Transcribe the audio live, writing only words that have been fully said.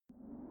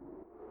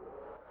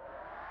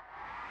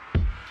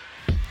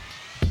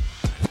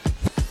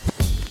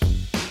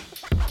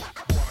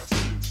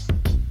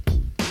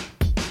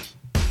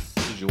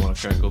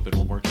Crack open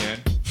one more can.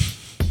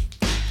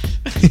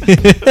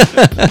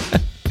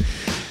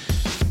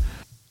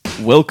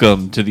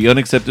 Welcome to the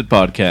Unaccepted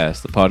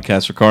Podcast, the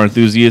podcast for car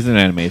enthusiasts and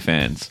anime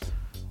fans.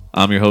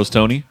 I'm your host,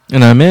 Tony.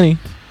 And I'm Manny.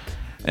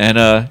 And,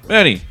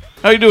 Manny,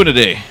 how you doing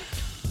today?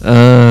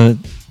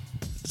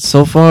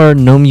 So far,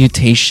 no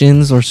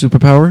mutations or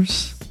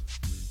superpowers.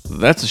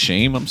 That's a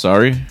shame. I'm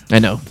sorry. I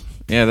know.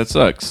 Yeah, that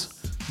sucks.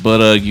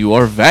 But, you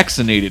are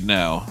vaccinated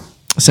now.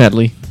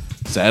 Sadly.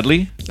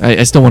 Sadly?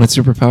 I still wanted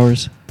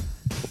superpowers.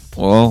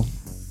 Well,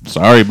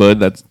 sorry, bud.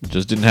 That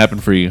just didn't happen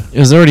for you. It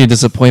was already a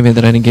disappointment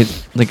that I didn't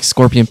get, like,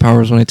 scorpion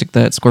powers when I took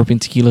that scorpion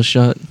tequila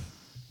shot.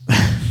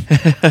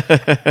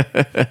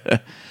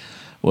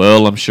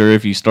 Well, I'm sure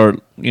if you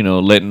start,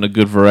 letting a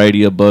good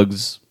variety of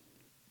bugs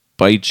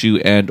bite you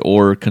and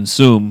or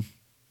consume,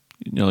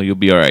 you'll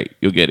be all right.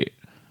 You'll get it.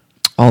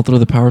 All through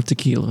the power of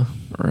tequila.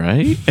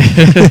 Right?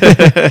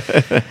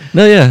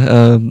 No,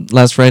 yeah.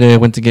 Last Friday, I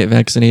went to get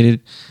vaccinated.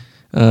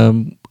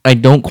 I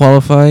don't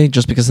qualify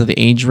just because of the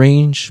age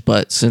range,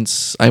 but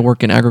since I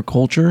work in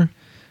agriculture,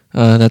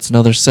 that's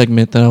another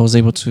segment that I was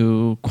able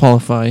to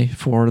qualify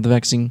for the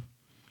vaccine.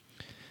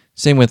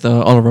 Same with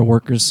all of our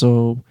workers.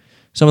 So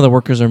some of the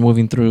workers are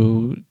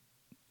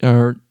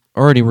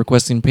already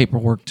requesting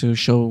paperwork to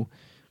show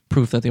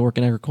proof that they work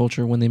in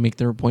agriculture when they make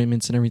their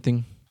appointments and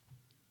everything.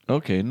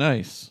 Okay,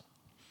 nice.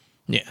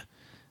 Yeah.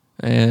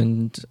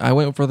 And I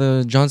went for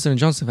the Johnson &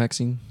 Johnson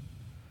vaccine.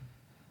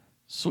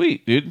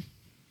 Sweet, dude.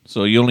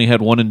 So you only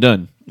had one and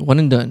done. One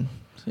and done.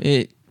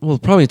 It will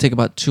probably take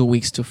about 2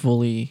 weeks to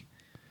fully...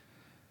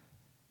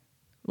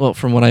 Well,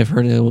 from what I've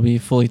heard, it will be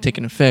fully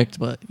taken effect,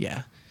 but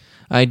yeah.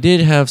 I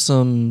did have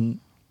some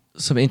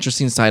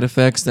interesting side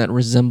effects that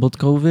resembled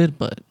COVID,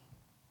 but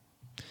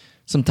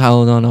some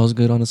Tylenol, I was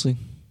good, honestly.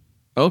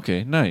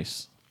 Okay,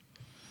 nice.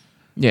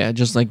 Yeah,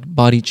 just like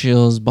body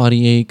chills,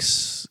 body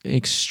aches,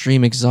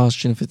 extreme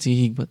exhaustion,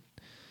 fatigue, but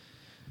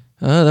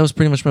that was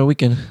pretty much my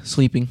weekend,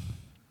 sleeping.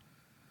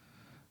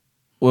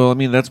 Well, I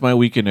mean, that's my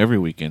weekend every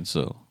weekend,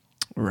 so.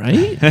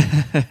 Right?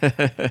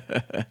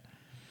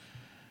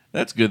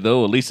 That's good,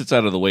 though. At least it's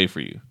out of the way for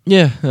you.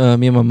 Yeah,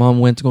 me and my mom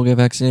went to go get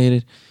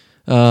vaccinated.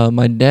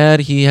 My dad,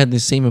 he had the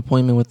same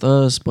appointment with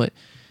us, but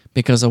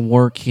because of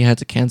work, he had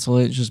to cancel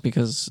it just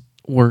because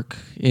work.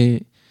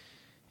 It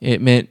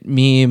meant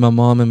me, my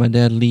mom, and my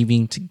dad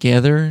leaving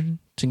together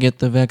to get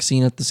the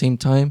vaccine at the same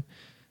time.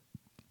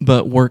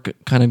 But work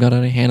kind of got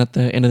out of hand at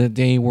the end of the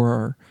day where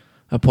our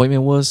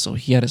appointment was, so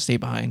he had to stay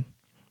behind.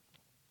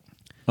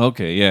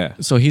 Okay, yeah.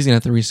 So he's going to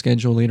have to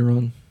reschedule later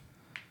on.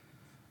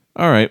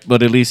 All right,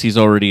 but at least he's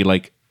already,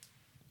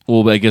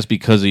 well, I guess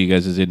because of you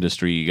guys'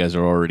 industry, you guys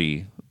are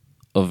already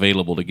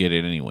available to get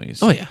it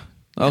anyways. Oh, yeah.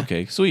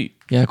 Okay, sweet.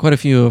 Yeah, quite a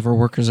few of our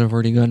workers have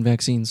already gotten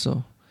vaccines,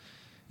 so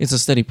it's a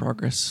steady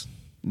progress.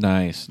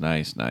 Nice.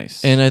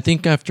 And I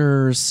think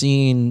after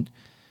seeing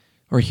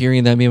or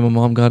hearing that me and my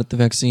mom got the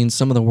vaccine,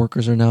 some of the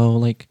workers are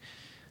now,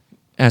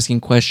 asking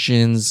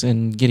questions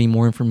and getting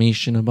more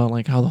information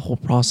about, how the whole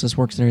process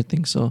works and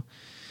everything, so...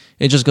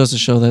 It just goes to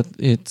show that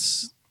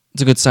it's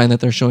a good sign that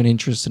they're showing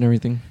interest in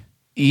everything.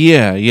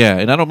 Yeah,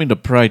 and I don't mean to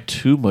pry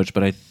too much,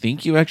 but I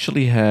think you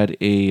actually had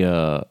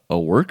a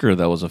worker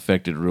that was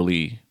affected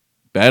really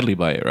badly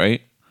by it,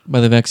 right? By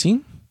the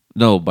vaccine?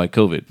 No, by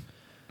COVID.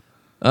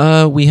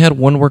 We had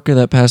one worker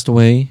that passed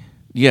away.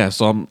 Yeah,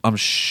 so I'm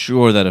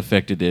sure that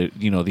affected it.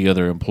 The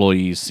other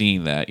employees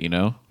seeing that.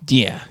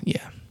 Yeah.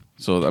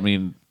 So I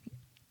mean,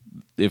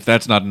 if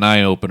that's not an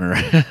eye opener,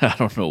 I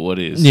don't know what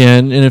is. Yeah,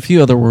 and a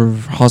few other were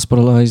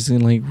hospitalized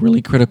in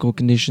really critical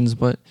conditions,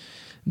 but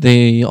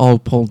they all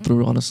pulled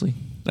through. Honestly,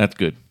 that's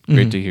good.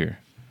 Great to hear.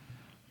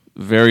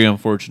 Very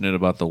unfortunate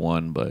about the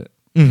one, but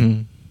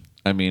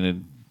I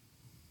mean,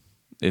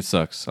 it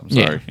sucks. I'm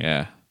sorry.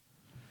 Yeah.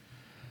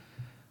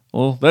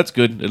 Well, that's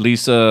good. At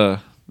least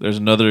there's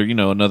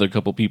another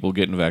couple people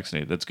getting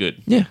vaccinated. That's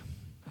good. Yeah.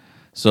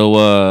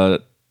 So,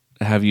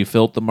 have you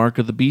felt the mark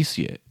of the beast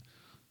yet?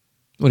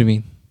 What do you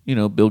mean?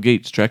 Bill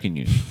Gates tracking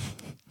you.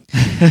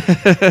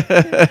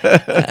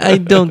 I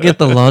don't get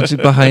the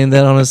logic behind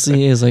that,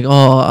 honestly. It's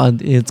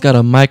it's got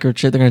a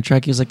microchip. They're going to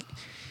track you. It's like,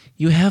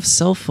 you have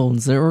cell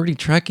phones. They're already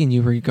tracking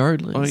you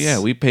regardless. Oh, yeah.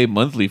 We pay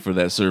monthly for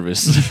that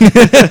service.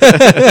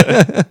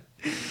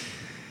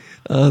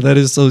 That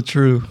is so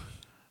true.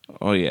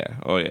 Oh, yeah.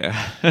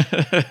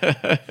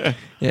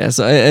 Yeah,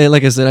 so I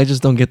like I said, I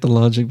just don't get the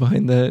logic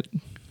behind that.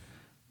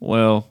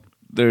 Well,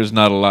 there's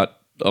not a lot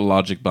of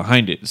logic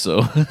behind it,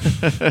 so...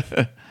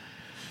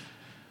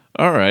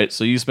 All right,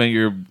 so you spent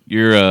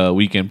your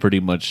weekend pretty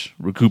much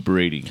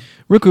recuperating.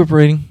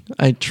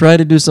 I tried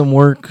to do some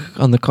work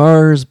on the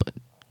cars, but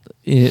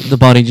the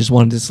body just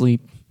wanted to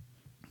sleep.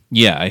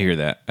 Yeah, I hear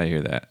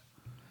that.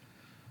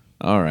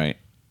 All right.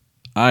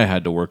 I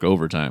had to work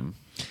overtime.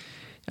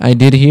 I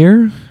did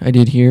hear.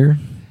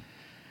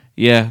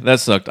 Yeah, that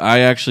sucked. I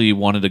actually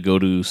wanted to go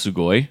to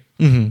Sugoi.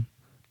 Mm-hmm.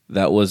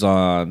 That was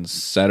on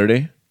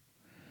Saturday.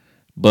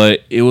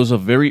 But it was a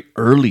very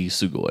early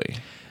Sugoi.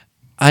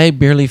 I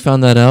barely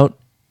found that out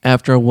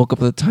after I woke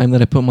up at the time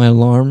that I put my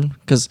alarm.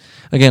 Because,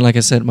 again, like I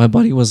said, my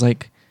body was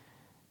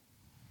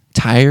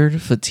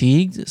tired,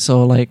 fatigued.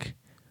 So like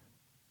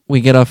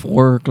we get off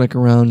work like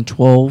around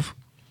 12,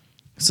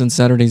 since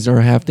Saturdays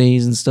are half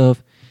days and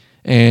stuff.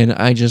 And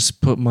I just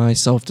put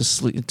myself to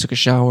sleep, took a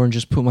shower and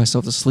just put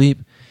myself to sleep.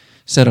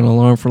 Set an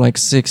alarm for like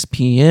 6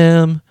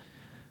 p.m.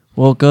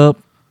 Woke up.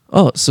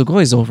 Oh,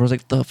 Sugoi over. I was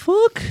like, the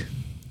fuck?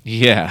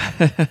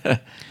 Yeah.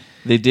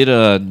 They did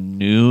a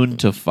noon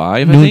to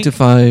 5, I Noon think? to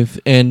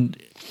 5. And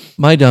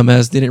my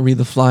dumbass didn't read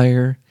the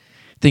flyer,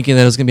 thinking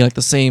that it was going to be like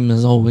the same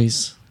as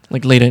always,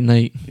 like late at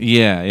night.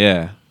 Yeah,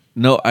 yeah.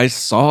 No, I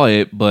saw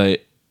it,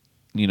 but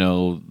you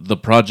know, the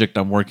project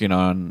I'm working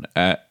on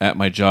at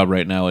my job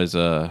right now is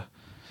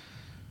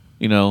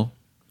you know,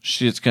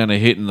 shit's kind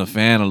of hitting the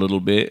fan a little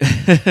bit.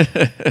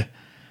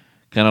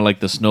 Kind of like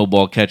the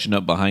snowball catching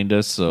up behind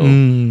us, so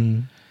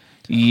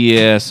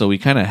yeah, so we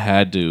kind of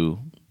had to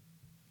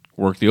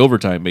work the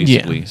overtime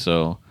basically. Yeah.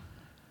 So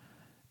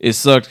it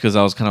sucked because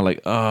I was kind of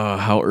like, oh,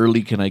 how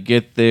early can I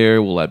get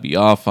there? Will I be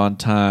off on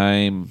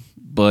time?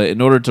 But in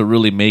order to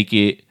really make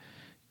it,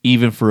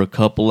 even for a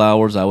couple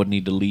hours, I would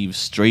need to leave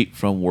straight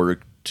from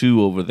work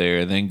to over there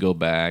and then go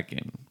back.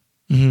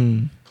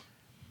 And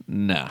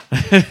nah,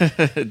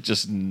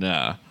 just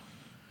nah.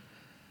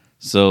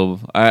 So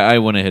I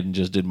went ahead and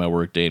just did my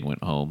work day and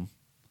went home,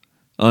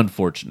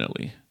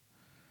 unfortunately.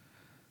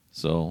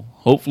 So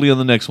hopefully on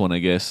the next one, I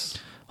guess.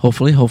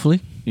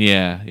 Hopefully.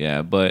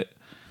 Yeah, but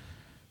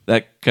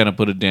that kind of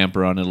put a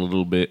damper on it a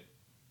little bit.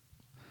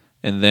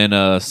 And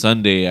then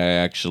Sunday,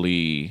 I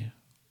actually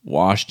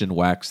washed and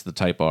waxed the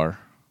Type R.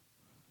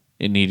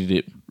 It needed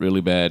it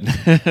really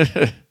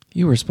bad.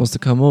 You were supposed to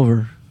come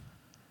over.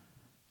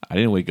 I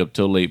didn't wake up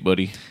till late,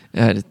 buddy.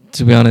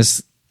 To be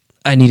honest,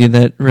 I needed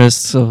that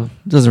rest, so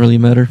it doesn't really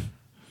matter.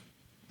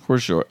 For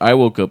sure. I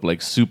woke up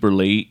like super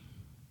late,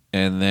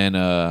 and then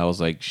I was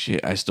like,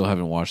 shit, I still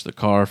haven't washed the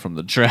car from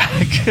the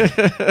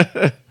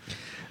track.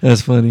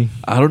 That's funny.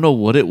 I don't know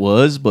what it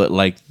was, but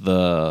like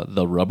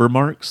the rubber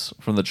marks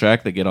from the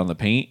track that get on the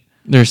paint.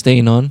 They're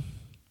staying on.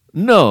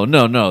 No.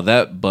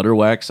 That butter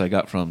wax I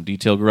got from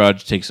Detail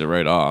Garage takes it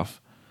right off.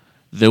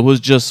 There was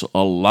just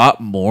a lot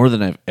more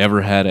than I've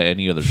ever had at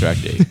any other track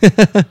day.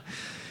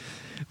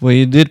 Well,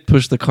 you did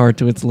push the car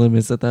to its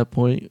limits at that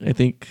point, I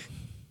think.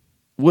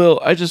 Well,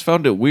 I just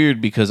found it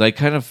weird because I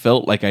kind of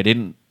felt like I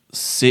didn't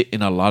sit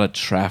in a lot of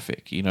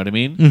traffic. You know what I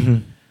mean? Mm-hmm.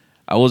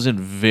 I was in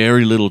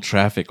very little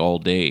traffic all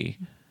day.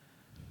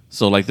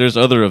 So, like, there's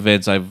other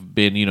events I've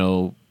been, you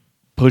know,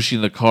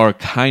 pushing the car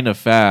kind of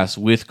fast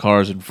with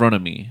cars in front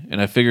of me. And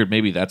I figured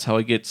maybe that's how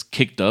it gets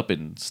kicked up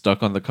and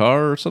stuck on the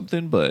car or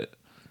something, but...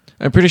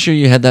 I'm pretty sure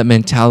you had that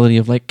mentality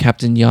of like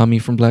Captain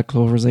Yami from Black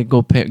Clover, like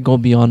go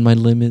beyond my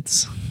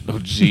limits. Oh,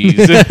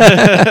 jeez.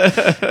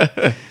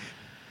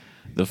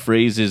 The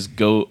phrase is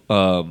go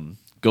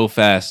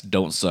fast,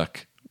 don't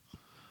suck.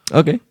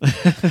 Okay.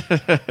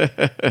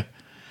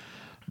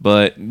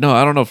 But no,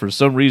 I don't know. For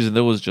some reason,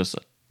 there was just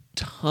a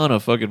ton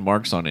of fucking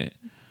marks on it.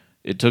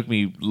 It took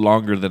me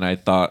longer than I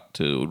thought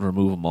to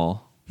remove them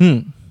all.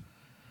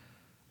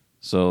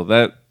 So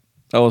that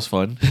was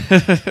fun.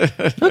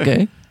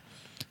 Okay.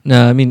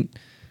 No, I mean,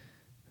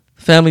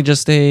 family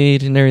just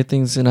stayed and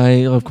everything, and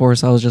I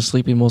was just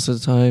sleeping most of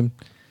the time.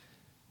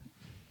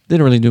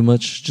 Didn't really do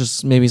much.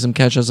 Just maybe some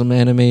catch up some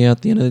anime at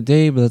the end of the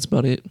day, but that's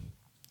about it.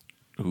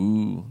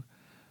 Ooh.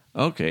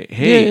 Okay.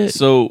 Hey, Yeah.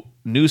 so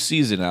new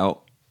season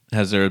out.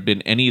 Has there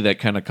been any that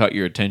kind of caught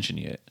your attention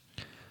yet?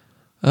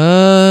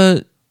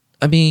 I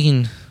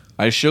mean,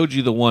 I showed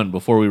you the one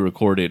before we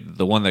recorded,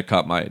 the one that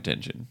caught my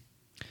attention.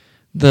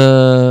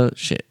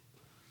 shit,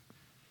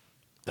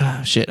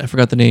 I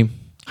forgot the name.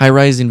 High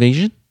Rise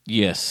Invasion?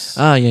 Yes.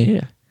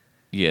 Yeah.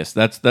 Yes,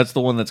 that's the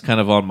one that's kind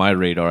of on my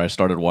radar. I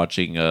started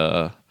watching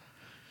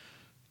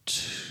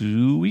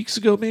 2 weeks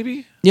ago,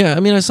 maybe? Yeah, I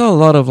mean, I saw a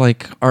lot of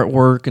like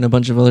artwork and a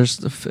bunch of other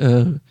stuff,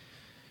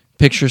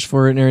 pictures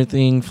for it and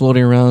everything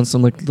floating around,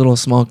 some like little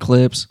small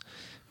clips,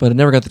 but I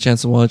never got the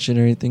chance to watch it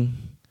or anything.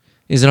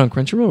 Is it on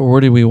Crunchyroll or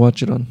where did we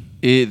watch it on?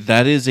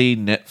 That is a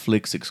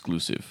Netflix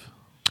exclusive.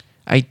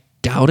 I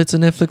doubt it's a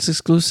Netflix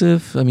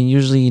exclusive. I mean,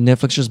 usually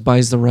Netflix just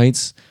buys the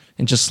rights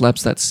and just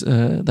slaps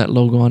that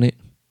logo on it.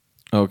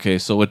 Okay,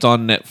 so it's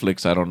on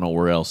Netflix. I don't know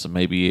where else. And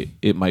maybe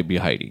it might be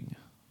hiding.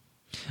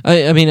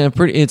 I mean,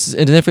 it's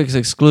a Netflix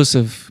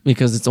exclusive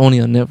because it's only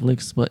on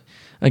Netflix. But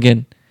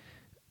again,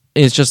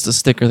 it's just a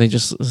sticker they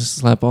just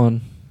slap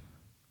on.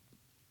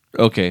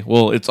 Okay,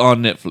 well, it's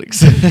on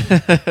Netflix.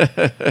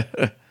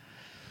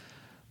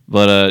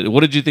 But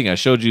what did you think? I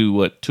showed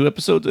you, 2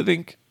 episodes, I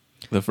think?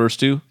 The first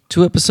 2?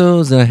 2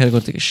 episodes, then I had to go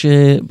take a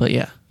shit. But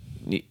yeah.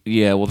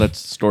 Yeah, well,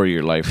 that's the story of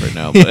your life right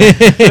now.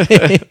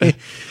 But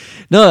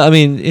No, I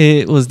mean,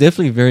 it was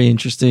definitely very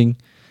interesting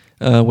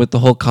with the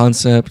whole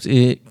concept.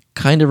 It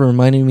kind of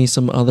reminded me of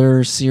some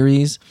other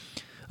series.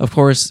 Of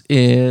course,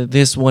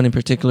 this one in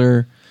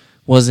particular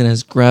wasn't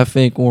as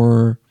graphic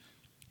or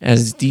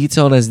as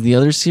detailed as the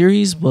other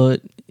series,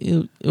 but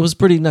it was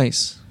pretty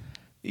nice.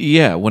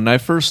 yeah, when I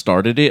first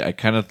started it, I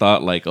kind of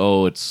thought like,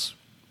 oh, it's,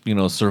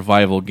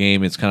 survival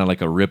game. It's kind of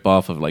like a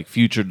ripoff of like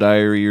Future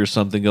Diary or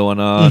something going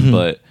on. Mm-hmm.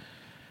 But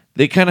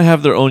they kind of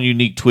have their own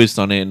unique twist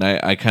on it, and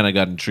I kind of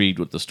got intrigued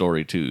with the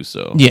story too.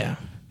 So Yeah.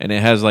 and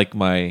it has like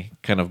my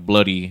kind of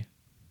bloody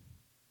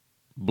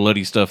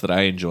stuff that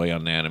I enjoy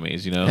on the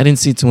animes. You know, I didn't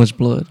see too much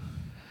blood.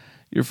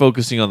 you're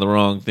focusing on the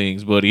wrong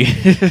things, buddy.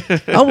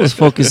 I was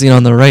focusing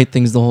on the right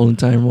things the whole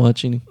time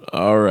watching.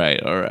 all right.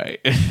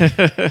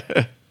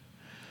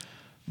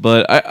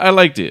 But I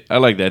liked it. I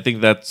liked it. I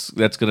think that's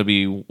gonna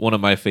be one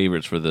of my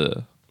favorites for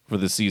the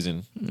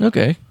season.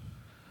 Okay.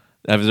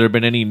 Have there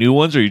been any new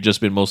ones, or you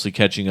just been mostly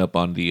catching up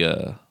on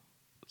the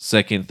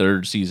second,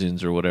 third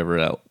seasons or whatever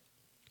out?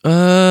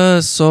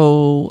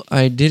 So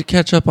I did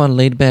catch up on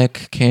Laid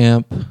Back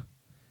Camp,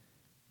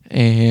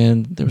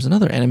 and there was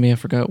another anime I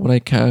forgot what I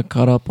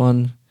caught up on.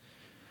 I'm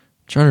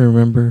trying to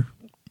remember,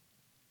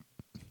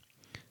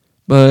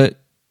 but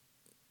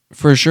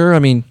for sure, I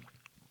mean,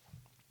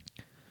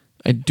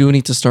 I do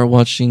need to start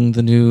watching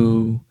the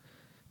new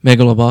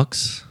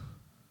Megalobox.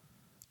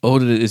 Oh,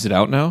 is it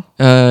out now?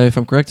 If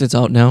I'm correct, it's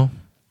out now.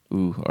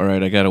 Ooh, all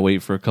right. I gotta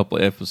wait for a couple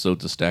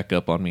episodes to stack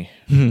up on me.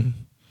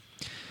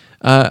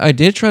 I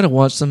did try to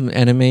watch some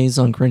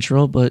animes on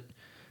Crunchyroll, but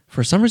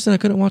for some reason I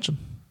couldn't watch them.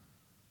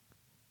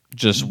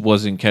 Just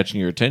wasn't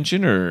catching your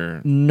attention,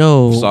 or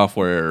No,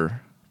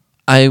 software?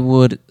 I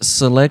would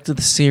select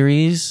the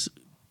series,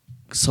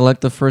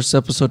 select the first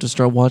episode to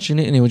start watching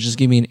it, and it would just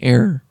give me an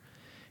error.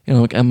 You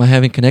know, like, am I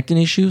having connecting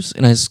issues?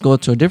 And I just go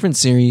to a different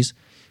series,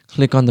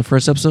 click on the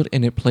first episode,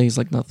 and it plays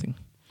like nothing.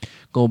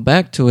 Go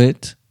back to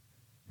it,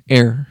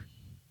 error.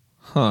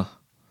 Huh.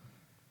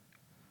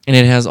 And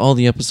it has all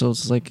the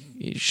episodes. It's like,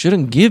 it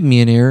shouldn't give me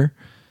an error,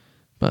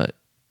 but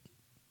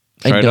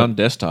Try it don't. on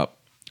desktop.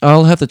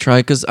 I'll have to try,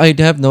 because I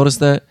have noticed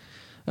that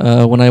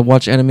when I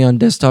watch anime on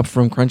desktop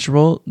from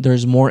Crunchyroll,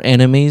 there's more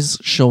animes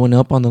showing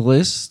up on the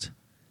list.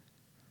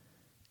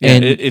 Yeah,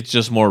 And it's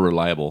just more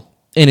reliable.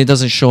 and it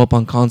doesn't show up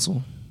on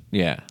console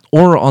Yeah.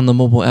 or on the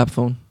mobile app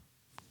phone.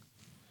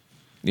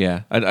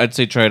 Yeah. I'd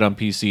say try it on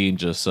PC and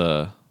just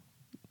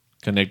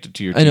connect it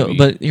to your TV. I know,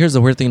 but here's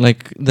the weird thing.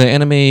 Like the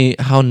anime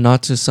How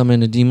Not to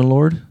Summon a Demon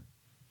Lord.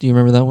 Do you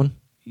remember that one?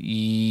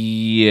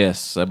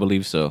 Yes, I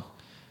believe so.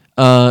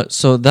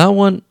 So that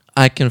one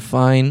I can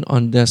find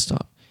on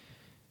desktop.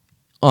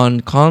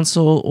 On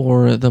console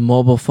or the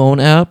mobile phone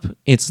app,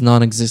 it's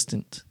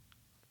non-existent.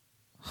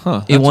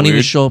 Huh. It won't even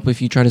weird. show up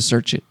if you try to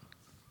search it.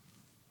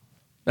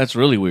 That's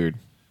really weird.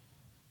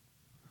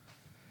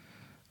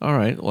 All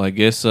right. Well, I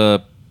guess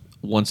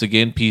once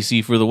again,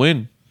 PC for the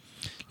win.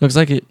 Looks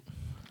like it.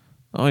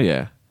 Oh,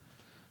 yeah.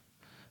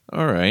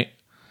 All right.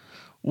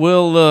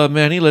 Well,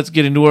 Manny, let's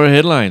get into our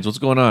headlines. What's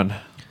going on?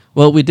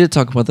 Well, we did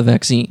talk about the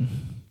vaccine.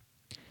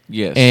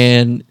 Yes.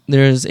 And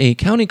there's a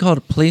county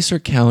called Placer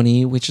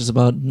County, which is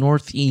about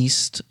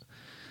northeast,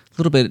 a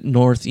little bit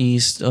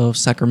northeast of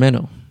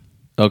Sacramento.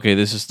 Okay,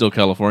 this is still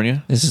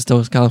California? This is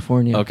still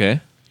California.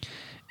 Okay.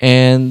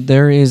 And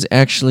there is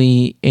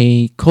actually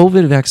a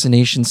COVID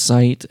vaccination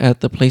site at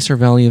the Placer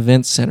Valley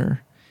Event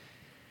Center.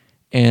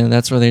 And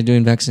that's where they're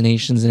doing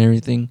vaccinations and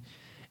everything.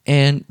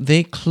 And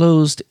they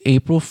closed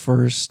April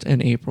 1st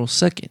and April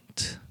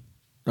 2nd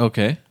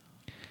Okay.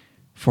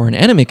 for an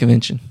anime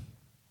convention.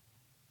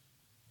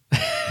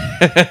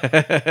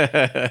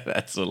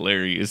 That's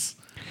hilarious.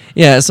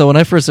 Yeah, so when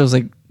I first I was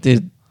like,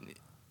 did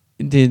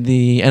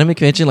the anime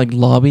convention like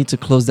lobby to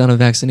close down a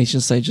vaccination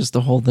site just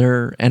to hold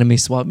their anime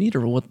swap meet,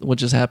 or what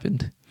just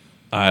happened?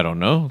 I don't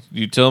know.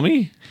 You tell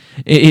me.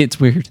 It's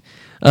weird.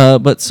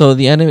 But so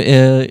the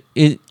anime,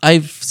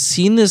 I've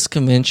seen this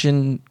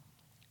convention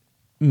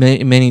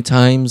many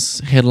times,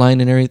 headline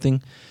and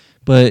everything,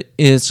 but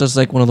it's just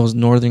like one of those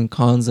northern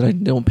cons that I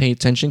don't pay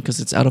attention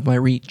because it's out of my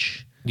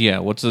reach. Yeah,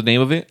 what's the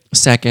name of it?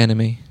 SAC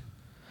Anime.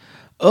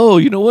 Oh,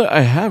 you know what?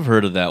 I have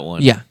heard of that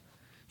one. Yeah.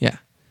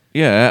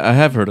 Yeah, I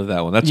have heard of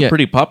that one. That's Yeah. a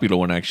pretty popular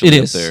one, actually, It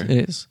up is. there.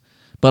 It is.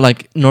 But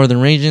like northern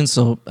region,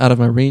 so out of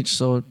my reach,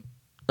 so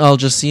I'll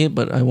just see it,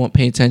 but I won't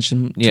pay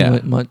attention to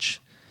it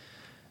much.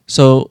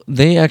 So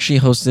they actually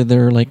hosted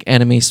their like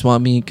anime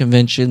swap meet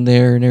convention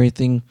there and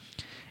everything.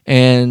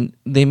 And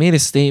they made a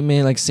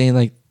statement like saying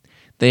like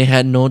they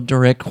had no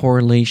direct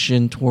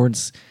correlation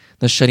towards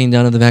the shutting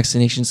down of the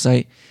vaccination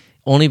site,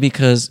 only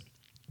because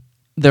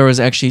there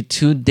was actually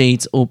 2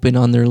 dates open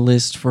on their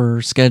list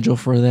for schedule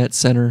for that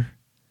center.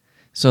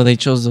 So they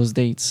chose those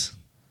dates.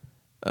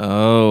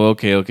 Oh,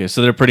 okay.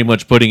 So they're pretty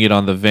much putting it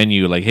on the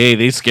venue, like, hey,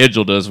 they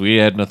scheduled us. We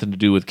had nothing to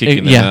do with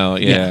kicking them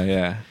out.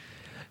 Yeah.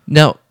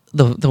 Now,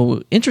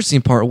 the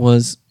interesting part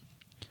was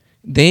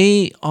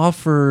they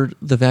offered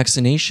the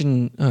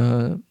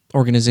vaccination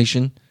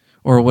organization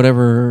or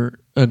whatever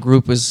a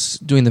group was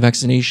doing the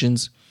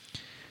vaccinations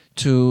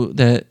to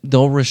that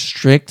they'll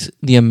restrict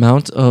the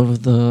amount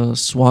of the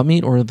swap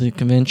meet or the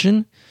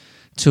convention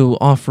to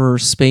offer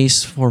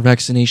space for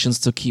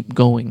vaccinations to keep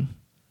going.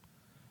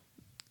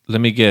 Let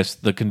me guess.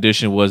 The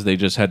condition was they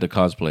just had to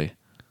cosplay.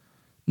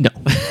 No.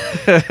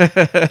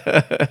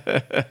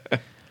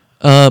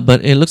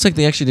 But it looks like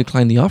they actually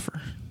declined the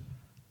offer.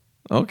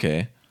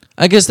 Okay.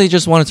 I guess they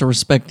just wanted to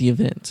respect the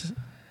event.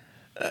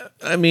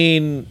 I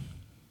mean,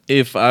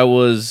 if I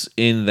was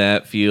in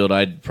that field,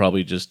 I'd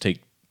probably just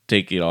take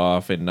take it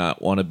off and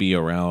not want to be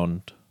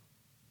around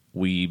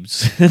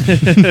weebs.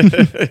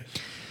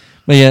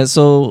 But yeah,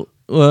 so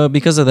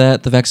because of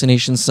that, the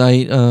vaccination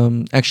site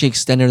actually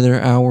extended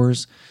their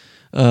hours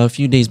a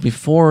few days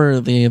before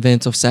the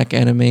event of SAC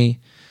Anime,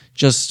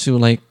 just to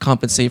like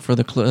compensate for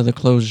the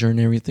closure and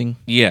everything.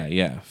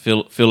 Yeah.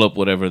 Fill up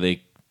whatever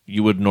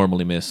you would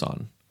normally miss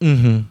on.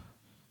 Mm-hmm.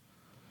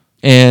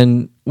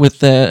 And with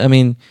that, I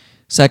mean,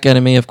 SAC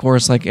Anime, of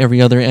course, like every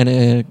other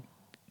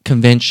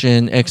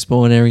convention,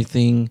 expo, and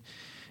everything,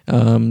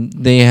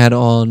 they had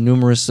all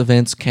numerous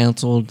events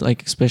canceled,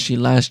 like especially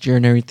last year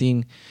and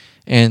everything,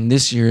 and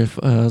this year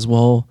as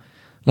well.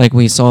 Like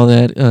we saw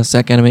that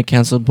SAC Anime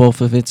canceled both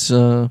of its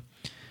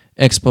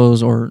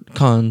expos or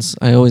cons.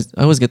 I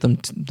always get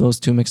those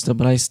two mixed up,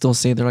 but I still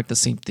say they're like the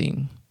same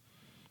thing.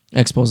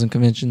 Expos and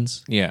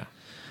conventions. Yeah.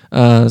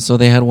 So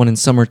they had one in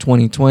summer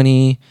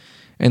 2020,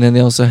 and then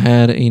they also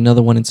had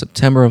another one in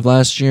September of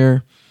last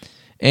year,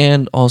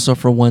 and also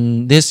for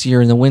one this year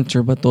in the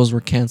winter, but those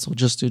were canceled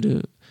just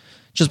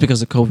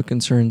because of COVID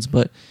concerns.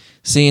 But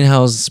seeing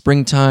how it's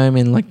springtime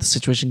and like the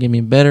situation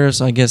getting better,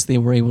 so I guess they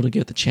were able to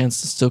get the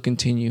chance to still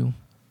continue.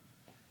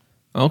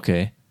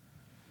 Okay.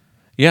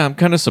 Yeah, I'm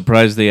kind of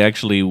surprised they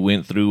actually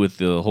went through with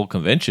the whole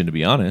convention, to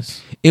be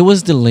honest. It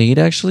was delayed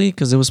actually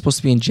because it was supposed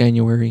to be in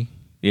January.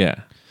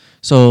 Yeah.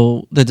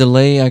 So the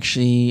delay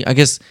actually, I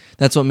guess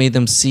that's what made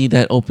them see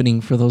that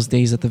opening for those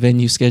days at the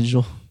venue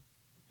schedule.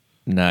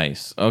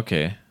 Nice.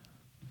 Okay.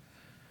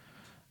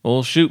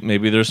 Well, shoot,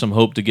 maybe there's some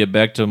hope to get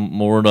back to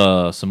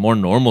some more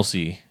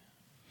normalcy.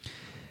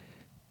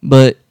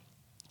 But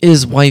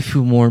is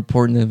waifu more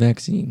important than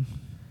vaccine?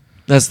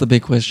 That's the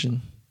big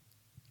question.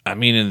 I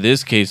mean, in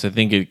this case, I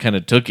think it kind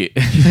of took it.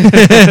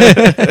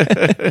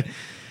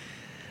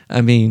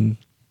 I mean,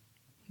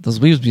 those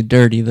weaves be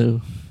dirty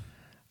though.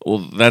 Well,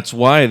 that's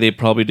why they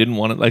probably didn't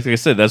want to, like I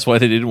said, that's why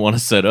they didn't want to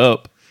set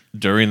up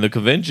during the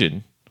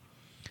convention.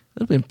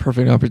 That would have been a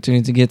perfect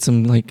opportunity to get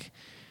some like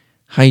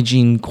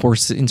hygiene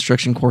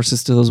instruction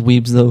courses to those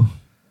weebs though.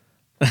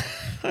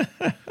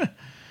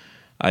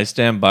 I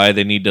stand by.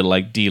 They need to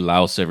like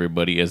delouse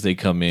everybody as they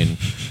come in.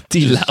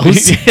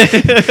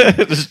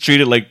 Delouse? Just treat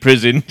it like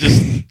prison.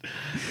 Just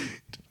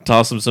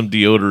toss them some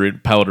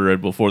deodorant powder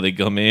before they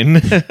come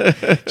in.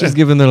 Just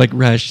give them their like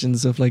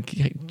rations of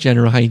like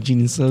general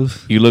hygiene and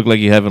stuff. You look like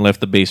you haven't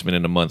left the basement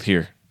in a month.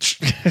 Here.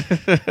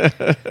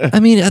 I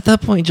mean, at that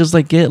point, just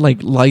like get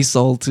like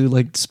Lysol to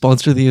like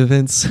sponsor the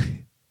events.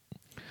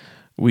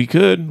 We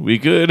could.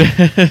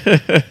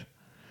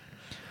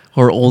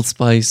 Or Old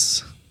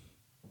Spice.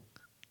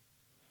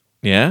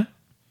 Yeah?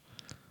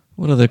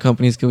 What other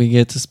companies can we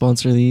get to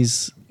sponsor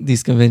these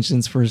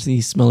conventions for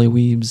these smelly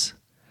weebs?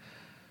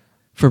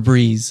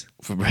 Febreze.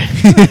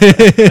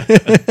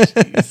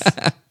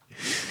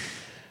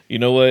 You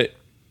know what?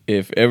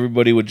 If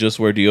everybody would just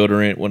wear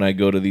deodorant when I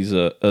go to these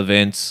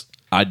events,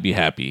 I'd be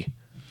happy.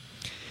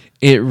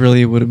 It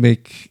really would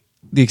make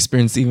the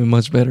experience even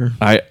much better.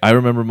 I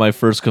remember my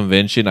first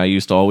convention. I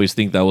used to always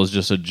think that was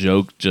just a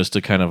joke, just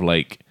to kind of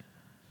like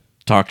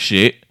talk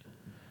shit.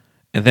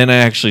 And then I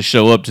actually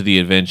show up to the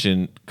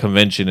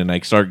convention and I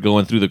start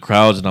going through the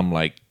crowds and I'm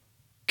like,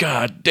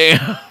 God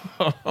damn.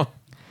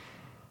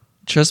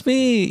 Trust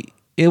me,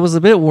 it was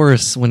a bit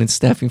worse when it's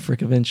staffing for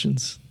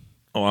conventions.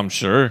 Oh, I'm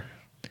sure.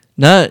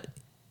 Not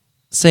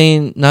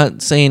saying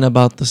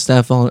about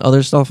the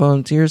other staff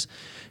volunteers,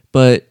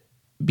 but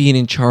being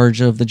in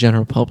charge of the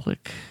general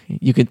public.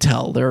 You could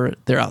tell they're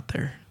out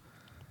there.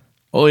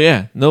 Oh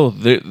yeah, no,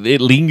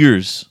 it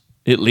lingers.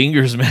 It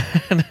lingers,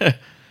 man.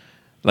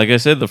 Like I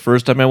said, the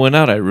first time I went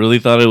out, I really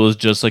thought it was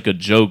just like a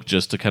joke,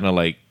 just to kind of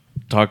like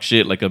talk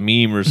shit, like a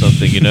meme or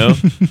something, you know?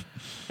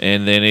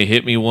 And then it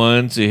hit me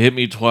once, it hit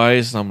me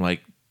twice, and I'm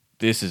like,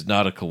 this is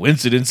not a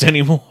coincidence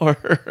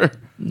anymore.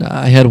 Nah,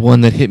 I had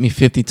one that hit me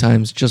 50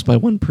 times just by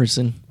one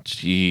person.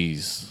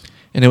 Jeez.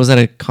 And it was at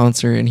a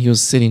concert, and he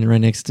was sitting right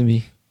next to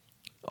me.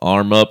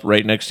 Arm up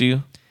right next to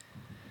you?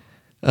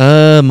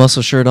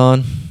 Muscle shirt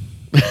on.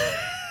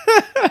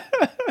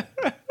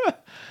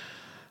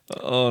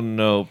 Oh,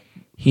 no.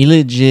 He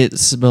legit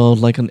smelled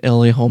like an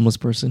LA homeless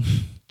person.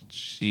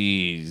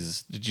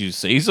 Jeez. Did you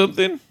say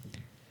something?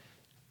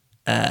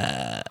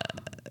 I'll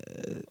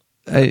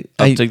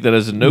take that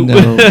as a note.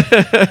 No.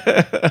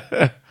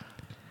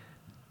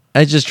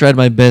 I just tried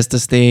my best to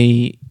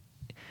stay.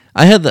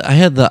 I had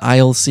the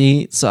aisle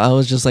seat, so I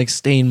was just like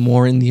staying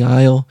more in the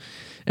aisle.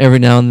 Every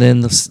now and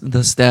then,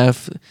 the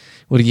staff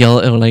would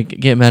yell or like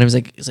get mad. He's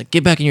like,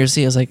 get back in your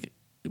seat. I was like,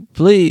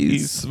 please. He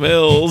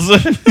smells.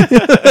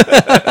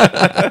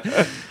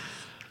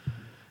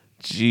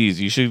 Jeez,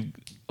 you should.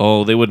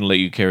 Oh, they wouldn't let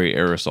you carry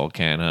aerosol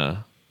can, huh?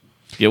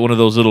 Get one of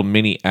those little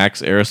mini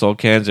Axe aerosol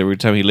cans. Every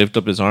time he lift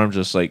up his arm,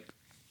 just like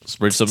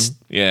spritz them.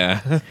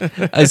 Yeah.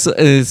 I saw,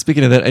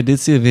 speaking of that, I did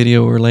see a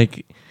video where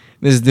like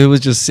this dude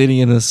was just sitting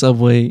in a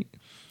subway,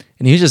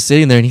 and he was just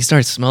sitting there, and he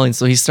starts smelling.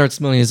 So he starts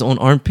smelling his own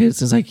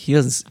armpits. It's like he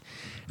doesn't.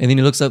 And then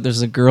he looks up.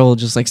 There's a girl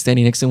just like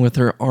standing next to him with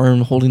her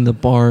arm holding the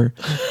bar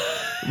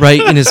right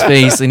in his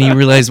face, and he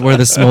realized where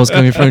the smell is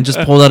coming from. And just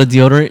pulled out a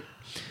deodorant,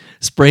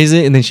 sprays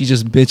it, and then she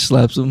just bitch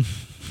slaps him.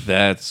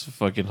 That's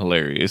fucking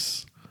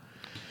hilarious.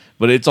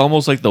 But it's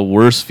almost like the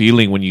worst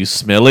feeling when you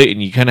smell it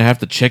and you kind of have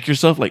to check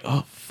yourself like,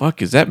 oh,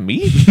 fuck, is that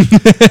me?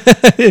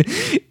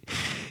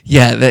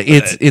 Yeah,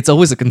 it's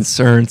always a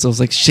concern. So it's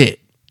like, shit.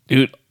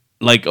 Dude,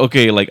 like,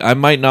 okay, like I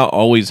might not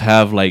always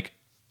have like,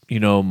 you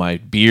know, my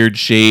beard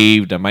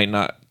shaved. I might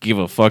not give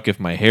a fuck if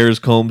my hair is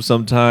combed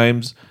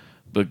sometimes.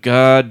 But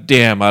god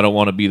damn, I don't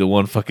want to be the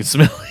one fucking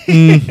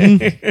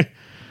smelling.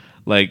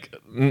 Like,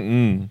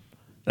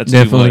 that's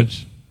Definitely. too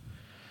much.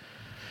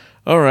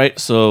 All right,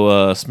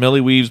 so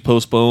smelly weaves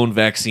postponed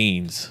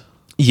vaccines.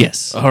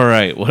 Yes. All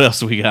right, what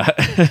else we got?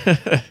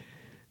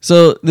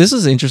 So this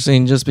is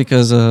interesting just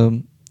because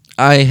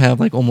I have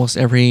like almost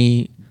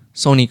every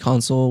Sony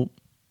console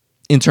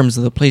in terms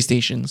of the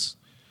PlayStations,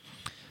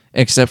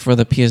 except for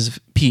the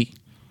PSP.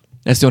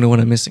 That's the only one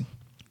I'm missing.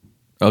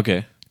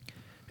 Okay.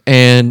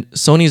 And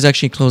Sony is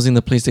actually closing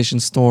the PlayStation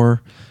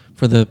Store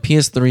for the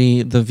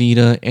PS3, the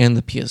Vita, and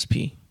the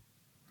PSP.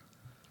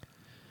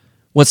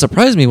 What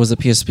surprised me was the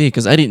PSP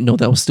because I didn't know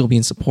that was still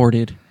being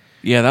supported.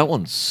 Yeah, that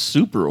one's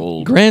super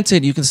old.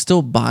 Granted, you can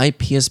still buy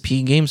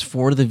PSP games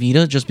for the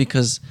Vita just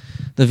because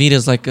the Vita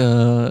is like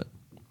the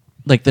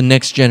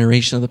next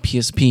generation of the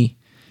PSP.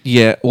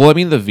 Yeah, well, I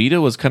mean, the Vita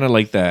was kind of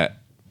like that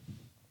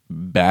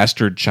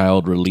bastard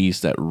child release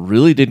that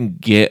really didn't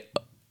get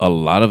a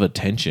lot of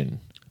attention.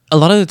 A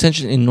lot of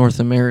attention in North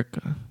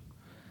America.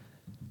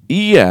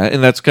 Yeah,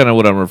 and that's kind of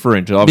what I'm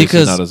referring to. Obviously,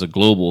 Because- not as a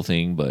global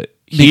thing, but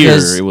here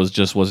because- it was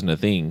just wasn't a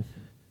thing.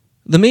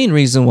 The main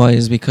reason why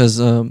is because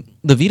the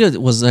Vita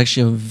was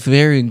actually a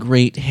very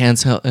great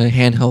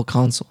handheld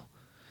console.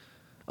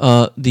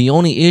 The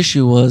only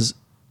issue was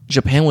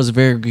Japan was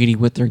very greedy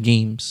with their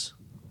games.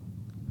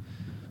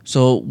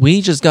 So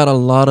we just got a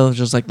lot of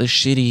just like the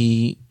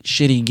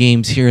shitty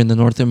games here in the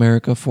North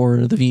America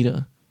for the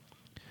Vita.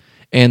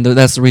 And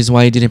that's the reason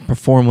why it didn't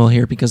perform well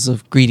here because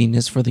of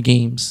greediness for the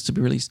games to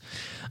be released.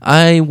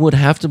 I would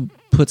have to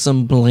put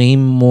some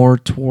blame more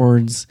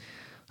towards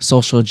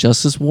social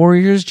justice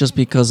warriors just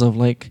because of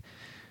like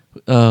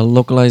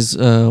localized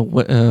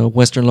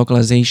Western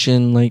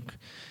localization, like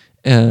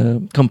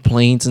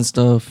complaints and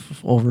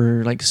stuff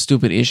over like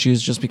stupid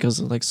issues just because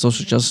of like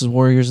social justice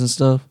warriors and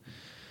stuff.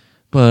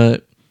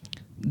 But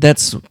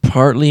that's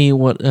partly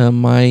what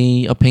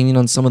my opinion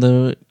on some of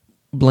the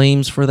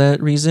blames for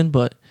that reason.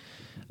 But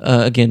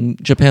again,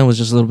 Japan was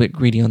just a little bit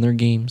greedy on their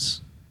games.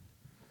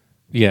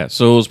 Yeah,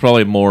 so it was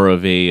probably more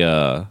of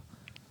a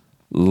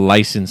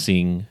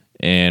licensing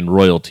and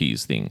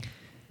royalties thing.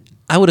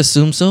 I would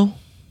assume so.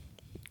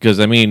 Because,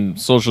 I mean,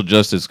 social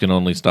justice can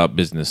only stop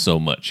business so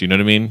much. You know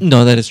what I mean?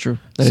 No, that is true.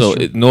 That is So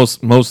true.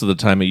 most of the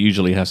time, it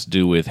usually has to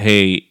do with,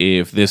 hey,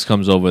 if this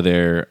comes over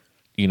there,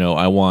 you know,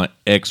 I want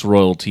X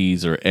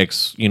royalties or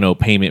X, you know,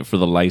 payment for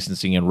the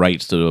licensing and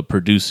rights to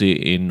produce it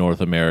in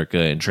North America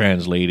and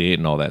translate it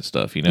and all that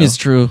stuff, you know? It's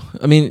true.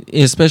 I mean,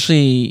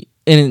 especially,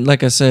 and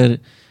like I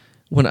said,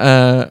 when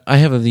I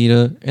have a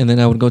Vita, and then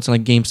I would go to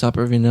like GameStop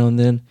every now and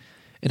then,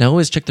 and I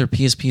always check their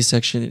PSP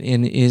section,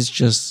 and it's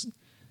just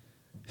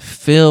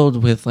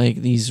filled with like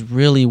these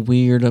really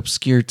weird,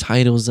 obscure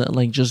titles that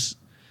like just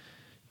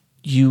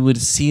you would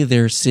see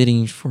there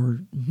sitting for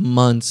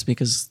months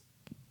because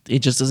it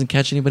just doesn't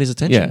catch anybody's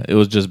attention. Yeah, it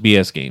was just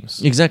BS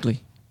games.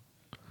 Exactly.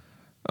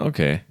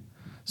 Okay.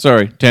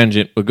 Sorry,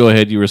 tangent, but go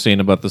ahead. You were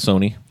saying about the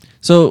Sony.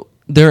 So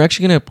they're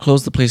actually going to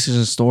close the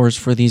PlayStation stores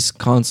for these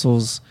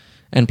consoles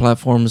and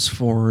platforms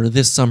for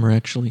this summer,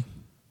 actually.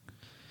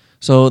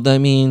 So that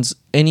means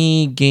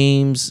any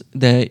games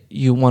that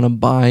you want to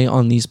buy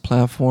on these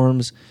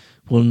platforms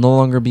will no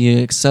longer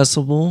be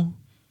accessible,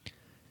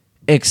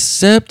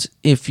 except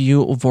if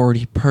you've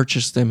already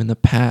purchased them in the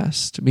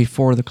past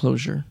before the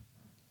closure.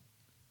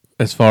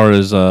 As far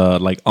as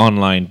like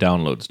online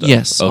download stuff.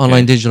 Yes, Okay.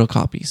 online digital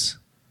copies.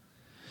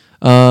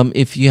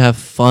 If you have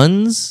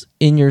funds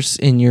in your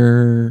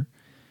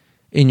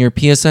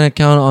PSN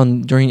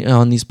account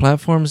on these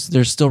platforms,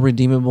 they're still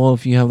redeemable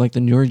if you have like the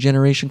newer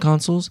generation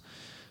consoles,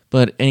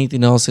 but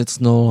anything else it's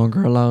no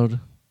longer allowed.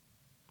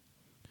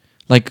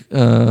 Like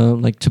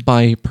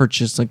to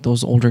purchase like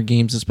those older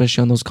games,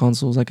 especially on those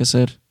consoles, like I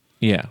said.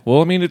 Yeah.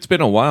 Well, I mean, it's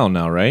been a while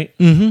now, right?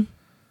 Mm-hmm.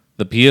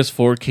 The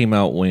PS4 came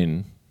out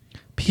when?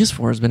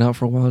 PS4 has been out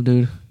for a while,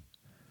 dude.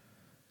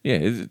 Yeah,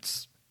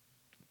 it's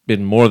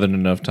been more than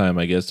enough time,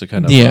 I guess, to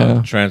kind of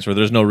Yeah. transfer.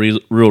 There's no real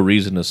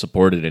reason to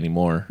support it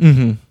anymore.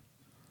 Mm-hmm.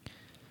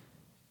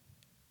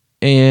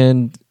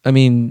 And I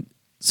mean,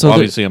 so Well,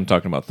 obviously, I'm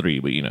talking about 3,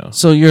 but you know.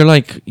 so you're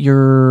like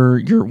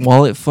your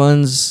wallet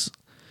funds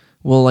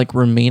will like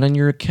remain on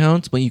your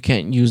account, but you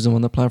can't use them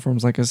on the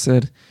platforms, like I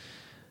said.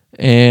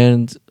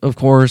 And of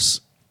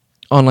course,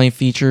 online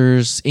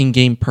features,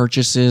 in-game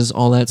purchases,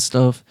 all that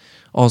stuff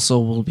also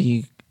will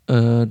be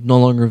no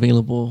longer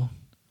available.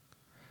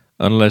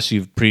 Unless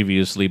you've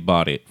previously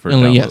bought it for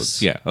Unless- downloads.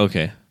 yes. Yeah,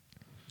 okay.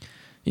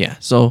 Yeah,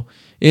 so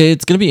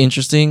it's gonna be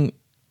interesting,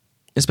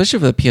 especially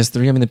for the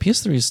PS3. I mean, the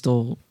PS3 is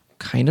still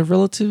kind of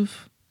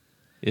relative,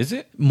 Is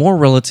it? more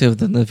relative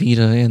than the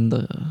Vita and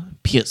the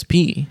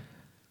PSP.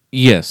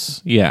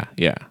 Yes. Yeah,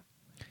 yeah.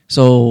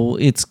 So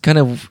it's kind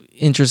of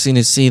interesting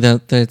to see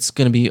that that's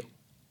going to be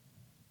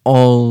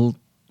all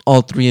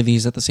three of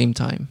these at the same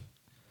time.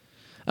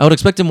 I would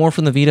expect it more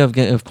from the Vita,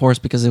 of course,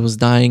 because it was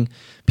dying.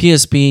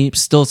 PSP,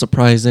 still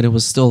surprised that it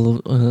was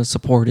still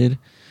supported.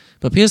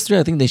 But PS3,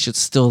 I think they should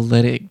still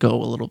let it go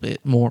a little bit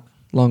more,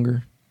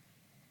 longer.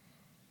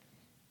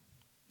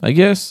 I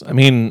guess. I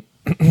mean,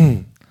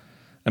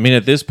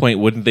 at this point,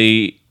 wouldn't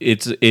they?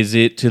 Is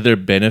it to their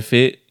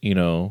benefit,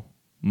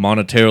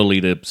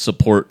 monetarily to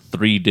support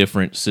 3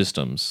 different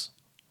systems,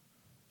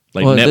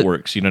 like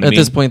networks? You know what I mean?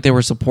 At this point, they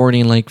were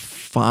supporting like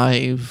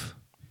 5.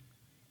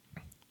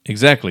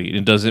 Exactly.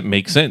 It doesn't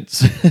make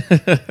sense.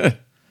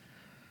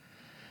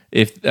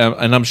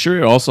 And I'm sure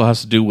it also has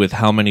to do with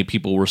how many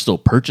people were still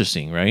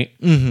purchasing, right?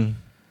 Mm-hmm.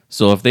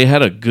 So if they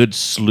had a good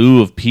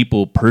slew of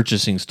people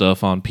purchasing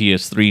stuff on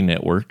PS3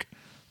 network,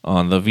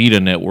 on the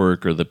Vita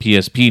network, or the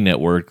PSP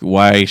network,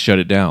 why shut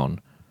it down?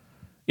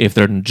 If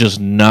they're just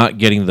not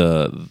getting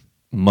the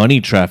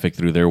money traffic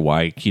through there,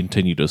 why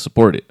continue to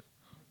support it?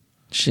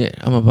 Shit,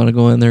 I'm about to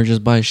go in there and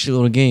just buy a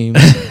shitload of games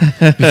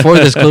before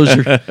this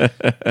closure.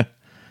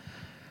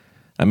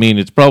 I mean,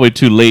 it's probably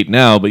too late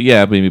now, but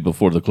yeah, maybe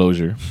before the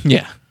closure.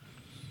 Yeah.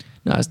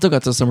 No, I still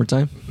got till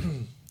summertime.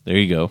 There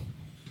you go.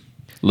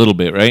 A little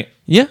bit, right?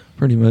 Yeah,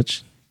 pretty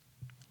much.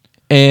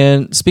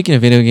 And speaking of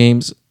video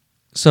games,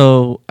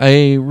 so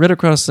I read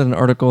across an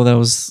article that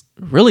was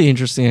really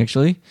interesting,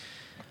 actually.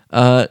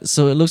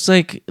 So it looks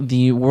like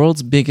the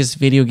world's biggest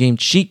video game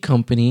cheat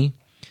company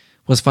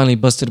was finally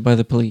busted by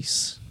the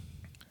police.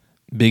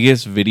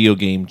 Biggest video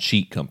game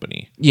cheat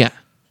company. Yeah.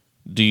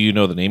 Do you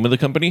know the name of the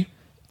company?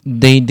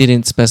 They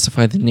didn't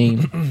specify the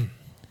name.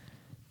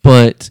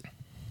 But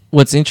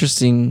what's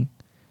interesting,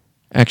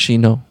 actually,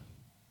 no.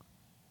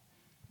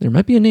 There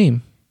might be a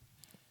name.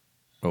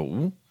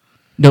 Oh.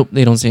 Nope,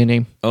 they don't say a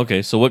name.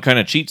 Okay, so what kind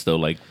of cheats, though?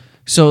 Like,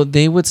 so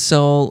they would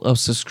sell a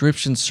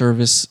subscription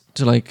service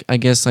to, like, I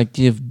guess, like,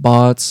 give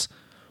bots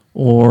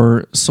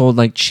or sold,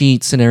 like,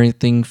 cheats and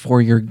everything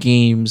for your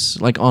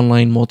games, like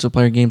online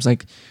multiplayer games,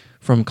 like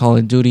from Call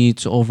of Duty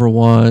to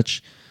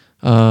Overwatch,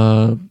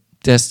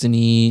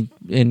 Destiny,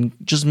 and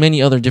just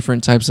many other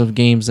different types of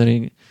games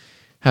that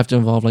have to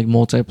involve like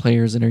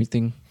multiplayers and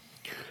everything.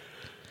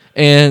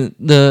 And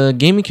the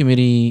gaming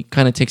community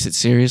kind of takes it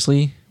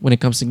seriously when it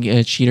comes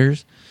to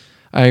cheaters.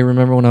 I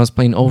remember when I was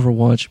playing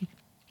Overwatch,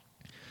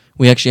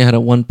 we actually had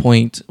at one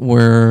point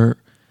where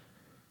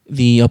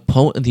the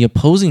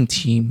opposing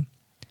team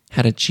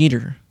had a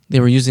cheater. They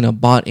were using a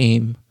bot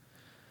aim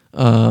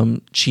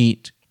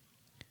cheat,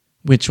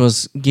 which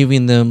was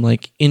giving them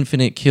like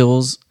infinite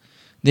kills.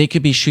 They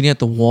could be shooting at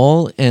the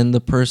wall, and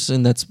the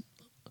person that's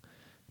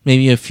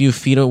maybe a few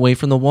feet away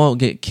from the wall would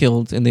get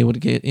killed, and it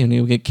would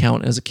get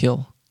count as a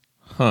kill.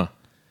 Huh.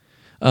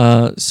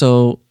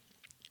 So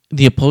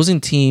the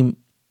opposing team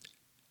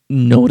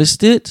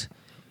noticed it.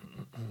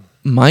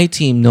 My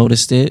team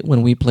noticed it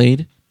when we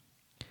played.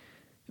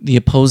 The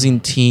opposing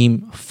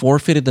team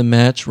forfeited the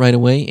match right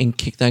away and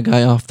kicked that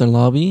guy off their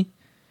lobby,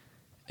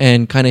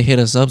 and kind of hit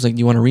us up. It's like, do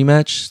you want a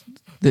rematch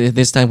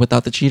this time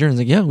without the cheater? And it's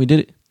like, yeah, we did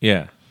it.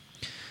 Yeah.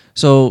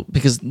 So,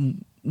 because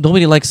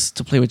nobody likes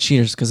to play with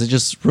cheaters because it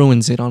just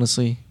ruins it,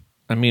 honestly.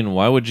 I mean,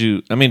 why would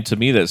you? I mean, to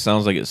me, that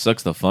sounds like it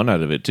sucks the fun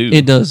out of it, too.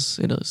 It does.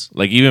 It does.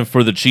 Like, even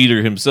for the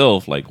cheater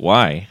himself, like,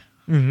 why?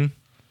 Mm-hmm.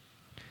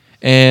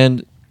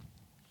 And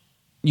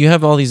you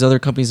have all these other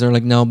companies that are,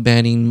 like, now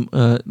banning...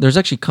 there's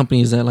actually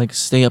companies that, like,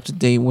 stay up to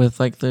date with,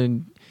 like,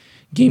 the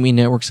gaming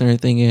networks and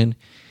everything, and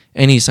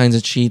any signs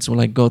of cheats will,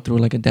 like, go through,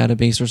 like, a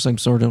database or some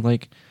sort of,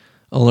 like,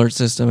 alert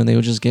system, and they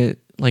would just get,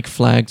 like,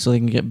 flagged so they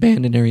can get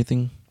banned and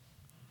everything.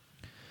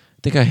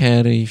 I think I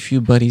had a few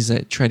buddies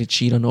that tried to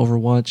cheat on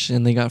Overwatch,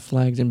 and they got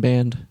flagged and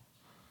banned.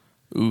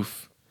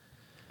 Oof.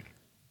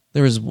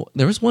 There was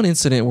one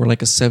incident where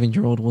like a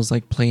 7-year-old was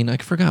like playing. I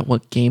forgot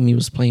what game he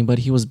was playing, but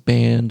he was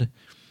banned.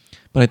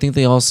 But I think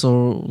they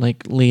also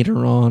like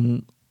later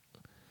on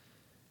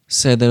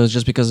said that it was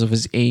just because of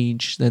his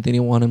age that they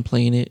didn't want him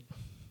playing it.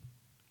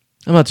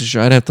 I'm not too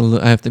sure. I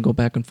have to go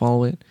back and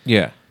follow it.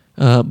 Yeah.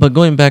 But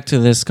going back to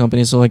this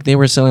company, so like they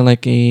were selling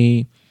like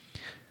a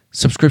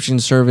subscription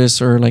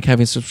service or like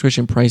having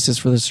subscription prices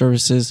for the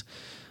services,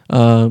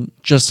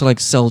 just to like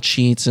sell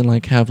cheats and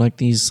like have like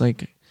these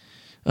like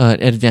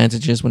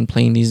advantages when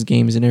playing these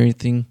games and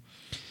everything.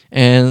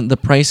 And the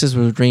prices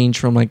would range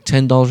from like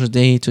 $10 a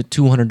day to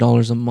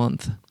 $200 a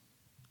month.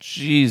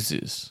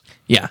 Jesus.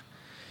 Yeah.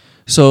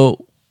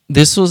 So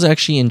this was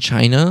actually in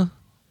China.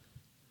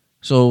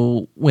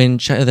 So when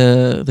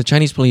the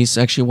Chinese police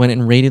actually went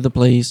and raided the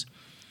place,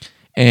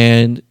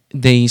 and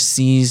they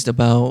seized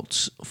about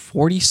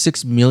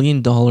 $46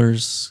 million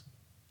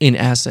in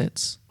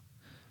assets.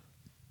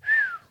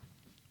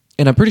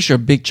 And I'm pretty sure a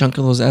big chunk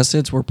of those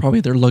assets were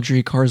probably their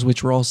luxury cars,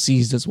 which were all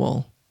seized as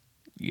well.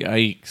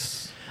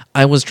 Yikes.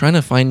 I was trying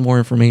to find more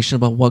information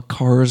about what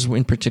cars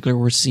in particular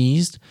were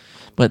seized,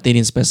 but they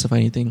didn't specify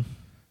anything.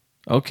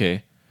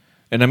 Okay.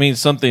 And I mean,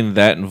 something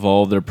that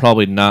involved, they're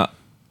probably not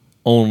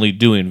only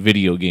doing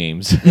video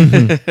games.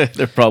 Mm-hmm.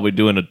 They're probably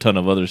doing a ton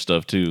of other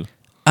stuff too.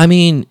 I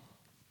mean,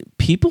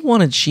 people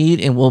want to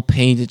cheat and will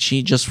pay to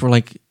cheat just for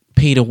like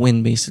pay to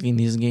win basically in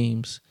these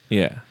games,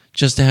 Yeah.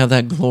 just to have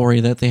that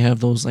glory that they have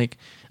those like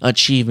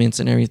achievements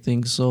and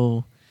everything.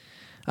 So,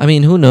 I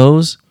mean, who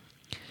knows?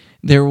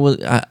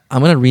 I'm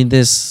gonna read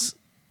this.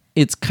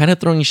 It's kind of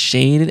throwing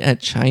shade at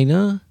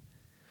China,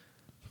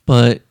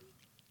 but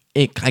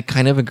I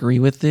kind of agree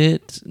with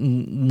it.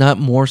 Not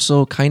more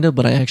so, kind of,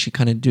 but I actually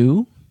kind of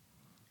do.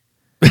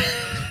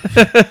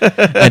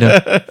 I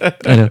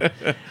know.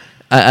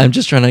 I'm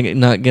just trying to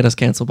not get us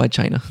canceled by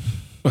China.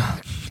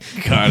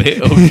 Got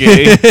it.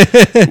 Okay.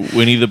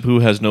 Winnie the Pooh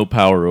has no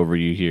power over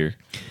you here.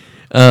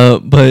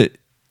 But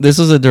this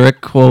was a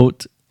direct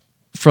quote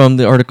from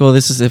the article.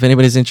 This is, if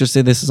anybody's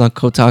interested, this is on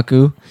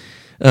Kotaku,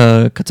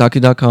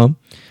 Kotaku.com.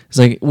 It's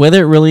like,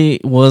 whether it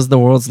really was the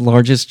world's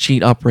largest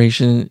cheat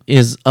operation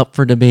is up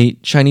for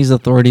debate. Chinese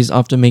authorities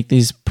often make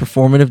these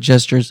performative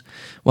gestures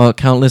while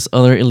countless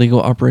other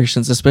illegal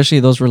operations, especially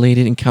those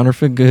related in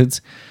counterfeit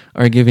goods,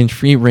 are given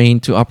free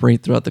rein to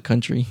operate throughout the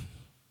country.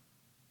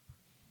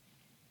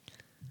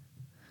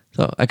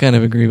 So I kind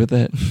of agree with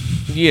that.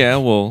 Yeah,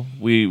 well,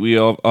 we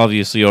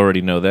obviously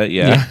already know that,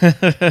 yeah.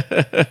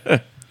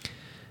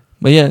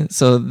 But yeah,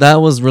 so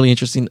that was really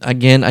interesting.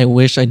 Again, I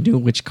wish I knew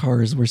which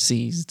cars were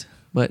seized,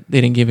 but they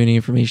didn't give any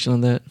information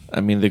on that. I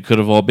mean, they could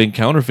have all been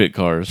counterfeit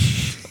cars.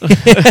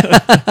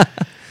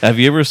 Have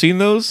you ever seen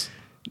those?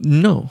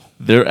 No.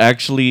 There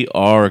actually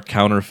are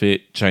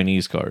counterfeit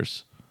Chinese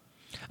cars.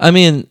 I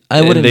mean,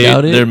 I wouldn't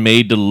doubt it. They're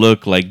made to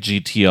look like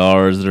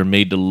GTRs. They're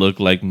made to look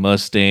like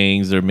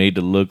Mustangs. They're made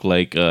to look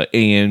like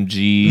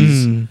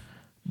AMGs.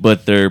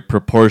 But they're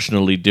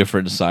proportionally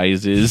different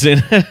sizes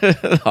and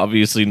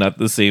obviously not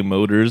the same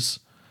motors.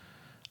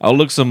 I'll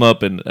look some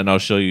up and I'll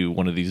show you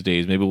one of these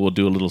days. Maybe we'll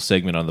do a little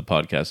segment on the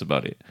podcast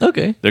about it.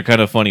 Okay. They're kind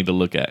of funny to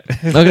look at.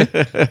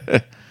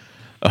 Okay.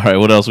 All right,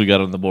 what else we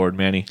got on the board,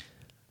 Manny?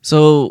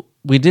 So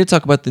we did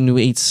talk about the new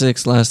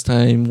 8.6 last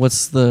time.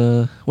 What's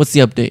the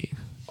update?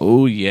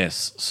 Oh,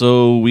 yes.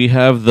 So we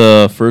have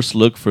the first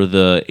look for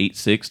the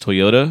 8.6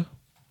 Toyota.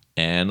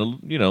 And,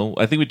 you know,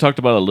 I think we talked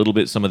about a little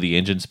bit some of the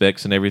engine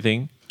specs and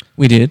everything.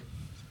 We did.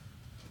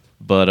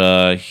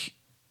 But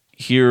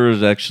here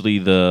is actually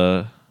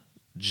the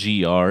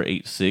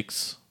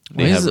GR86.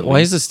 Why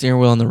is the steering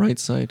wheel on the right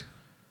side?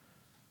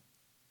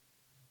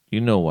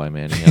 You know why,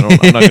 Manny.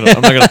 I'm not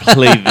gonna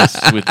play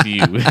this with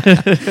you.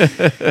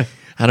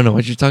 I don't know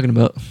what you're talking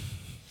about.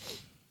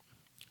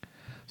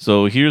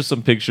 So here's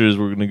some pictures.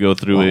 We're gonna go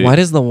through it. Why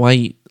does the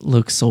white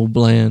look so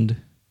bland?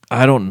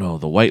 I don't know.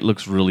 The white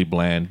looks really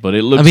bland, but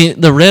it looks... I mean,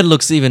 the red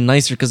looks even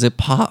nicer because it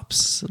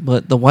pops,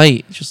 but the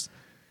white just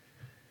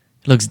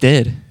looks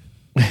dead.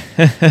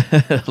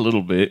 A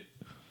little bit.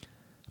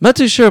 I'm not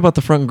too sure about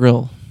the front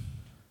grille.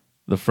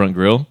 The front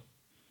grille?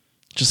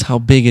 Just how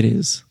big it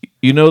is.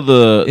 You know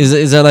the...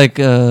 Is that like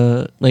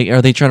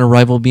are they trying to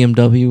rival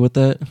BMW with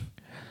that?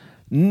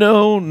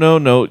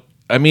 No.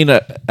 I mean,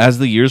 as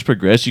the years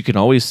progress, you can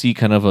always see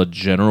kind of a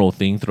general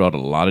thing throughout a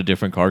lot of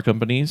different car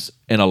companies,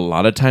 and a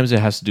lot of times it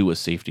has to do with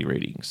safety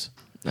ratings.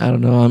 I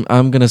don't know.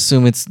 I'm gonna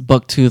assume it's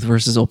bucktooth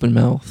versus open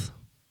mouth.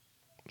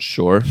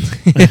 Sure.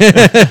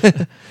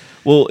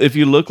 Well, if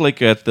you look like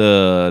at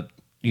the,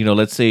 you know,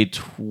 let's say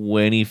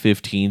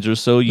 2015s or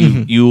so,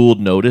 you'll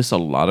notice a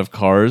lot of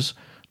cars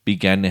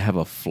began to have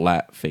a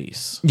flat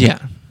face.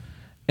 Yeah.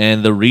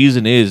 And the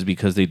reason is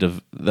because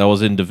that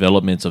was in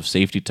developments of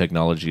safety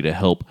technology to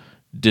help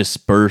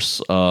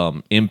disperse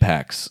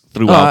impacts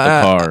throughout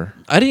the car.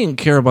 I didn't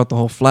care about the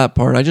whole flat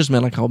part. I just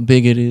meant like how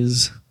big it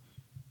is.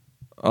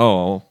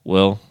 Oh,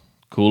 well,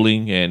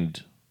 cooling,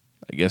 and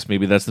I guess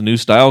maybe that's the new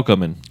style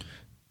coming.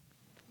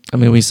 I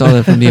mean, we saw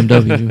that from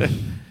BMW.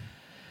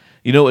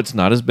 You know, it's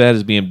not as bad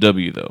as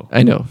BMW, though.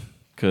 I know.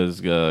 Because,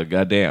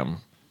 goddamn.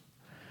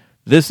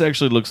 This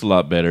actually looks a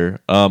lot better.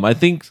 I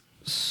think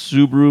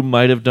Subaru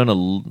might have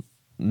done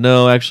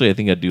No, actually, I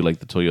think I do like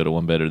the Toyota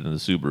one better than the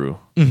Subaru.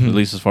 At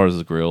least as far as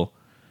the grille.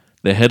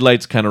 The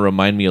headlights kind of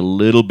remind me a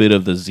little bit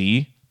of the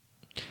Z.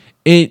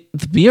 The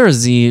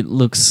BRZ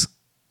looks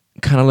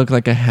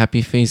like a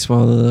happy face,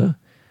 while the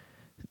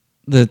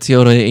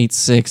Toyota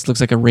 8.6 looks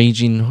like a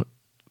raging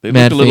They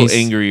mad look a little face.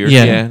 angrier.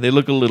 Yeah, they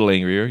look a little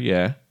angrier,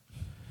 yeah.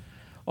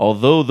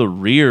 Although the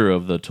rear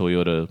of the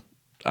Toyota,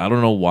 I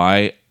don't know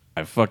why,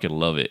 I fucking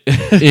love it.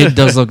 It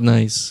does look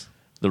nice.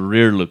 The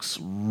rear looks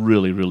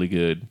really, really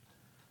good.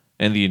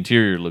 And the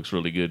interior looks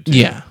really good, too.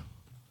 Yeah.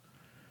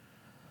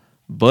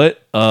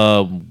 But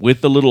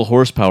with the little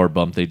horsepower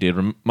bump they did,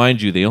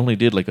 mind you, they only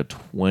did like a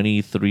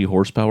 23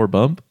 horsepower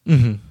bump.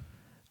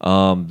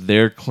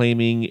 They're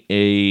claiming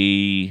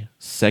a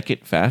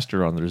second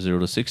faster on their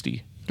 0 to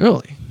 60.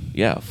 Really?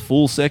 Yeah,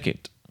 full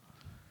second.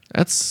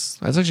 That's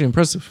actually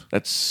impressive.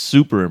 That's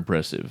super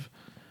impressive.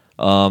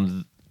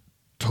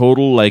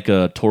 Total like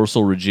torso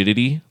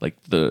rigidity, like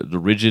the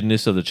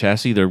rigidness of the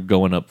chassis, they're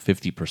going up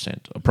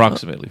 50%,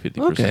 approximately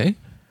 50%. Okay.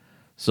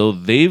 So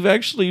they've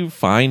actually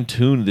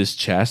fine-tuned this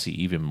chassis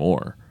even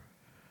more,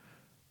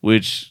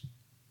 which,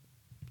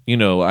 you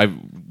know,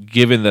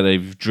 given that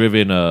I've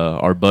driven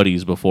our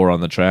buddies before on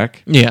the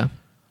track. Yeah.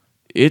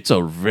 It's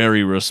a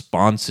very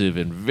responsive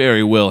and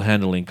very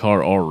well-handling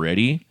car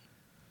already.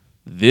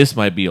 this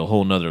might be a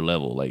whole nother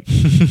level. Like,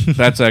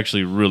 that's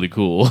actually really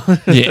cool.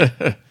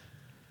 Yeah.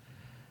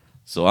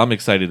 So I'm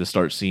excited to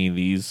start seeing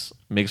these.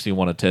 Makes me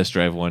want to test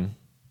drive one.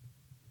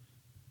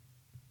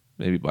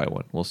 Maybe buy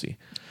one. We'll see.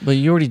 But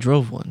you already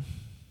drove one.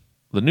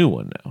 The new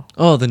one now.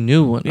 Oh, the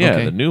new one. Yeah,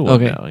 Okay. the new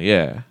one now.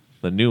 Yeah,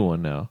 the new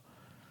one now.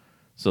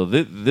 So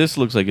this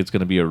looks like it's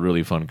going to be a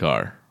really fun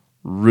car.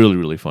 Really,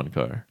 really fun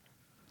car.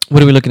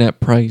 What are we looking at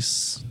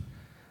price?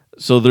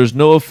 So there's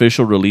no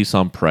official release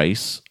on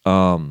price.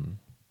 Subaru's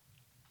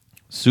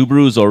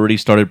already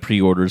started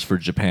pre-orders for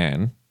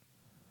Japan.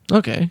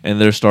 Okay.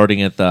 And they're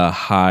starting at the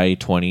high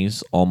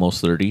 20s,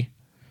 almost 30.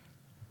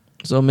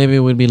 So maybe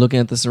we'd be looking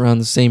at this around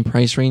the same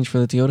price range for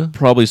the Toyota?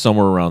 Probably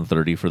somewhere around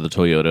 30 for the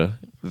Toyota.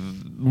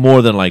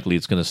 More than likely,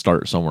 it's going to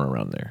start somewhere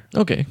around there.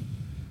 Okay.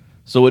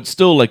 So it's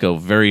still like a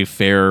very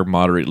fair,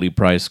 moderately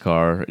priced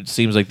car. It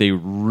seems like they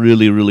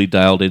really, really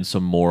dialed in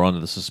some more onto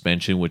the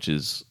suspension, which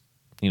is,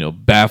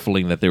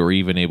 baffling that they were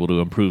even able to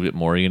improve it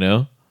more,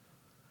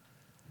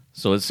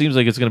 So it seems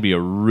like it's going to be a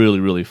really,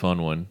 really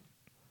fun one.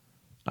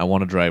 I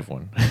want to drive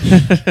one.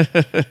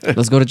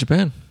 Let's go to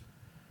Japan.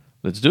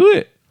 Let's do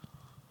it.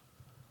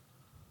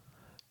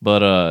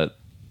 But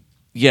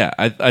yeah,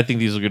 I think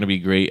these are going to be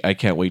great. I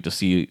can't wait to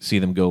see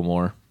them go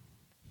more.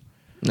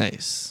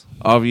 Nice.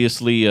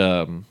 Obviously,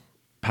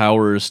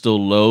 power is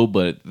still low,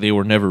 but they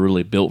were never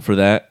really built for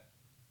that.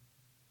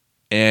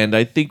 And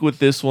I think with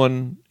this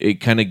one,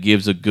 it kind of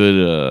gives a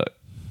good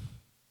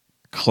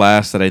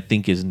class that I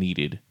think is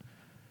needed.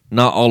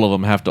 Not all of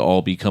them have to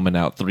all be coming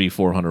out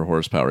 300-400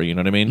 horsepower. You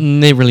know what I mean?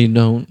 They really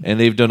don't. And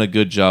they've done a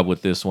good job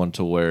with this one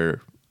to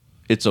where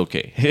it's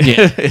okay.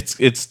 Yeah.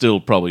 it's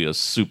still probably a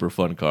super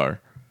fun car.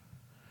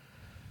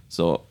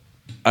 So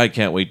I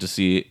can't wait to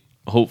see it.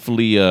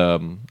 Hopefully, I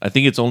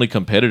think its only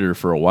competitor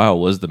for a while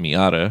was the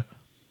Miata.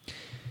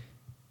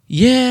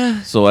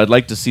 Yeah. So I'd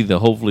like to see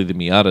hopefully the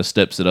Miata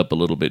steps it up a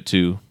little bit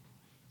too.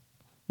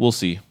 We'll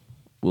see.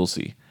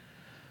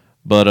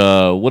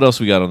 But what else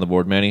we got on the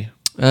board, Manny?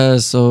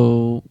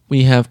 So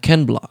we have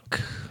Ken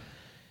Block.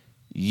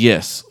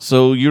 Yes.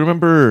 So you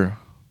remember,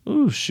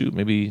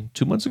 maybe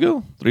 2 months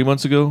ago, 3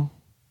 months ago,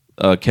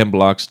 Ken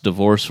Block's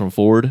divorce from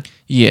Ford?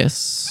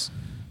 Yes.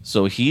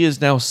 So he is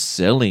now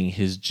selling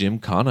his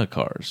Gymkhana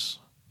cars.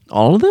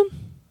 All of them?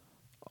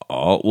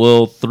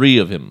 Well, 3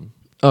 of him.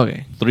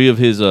 Okay. 3 of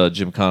his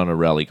Gymkhana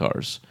rally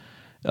cars.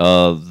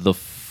 The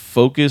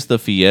Focus, the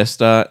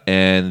Fiesta,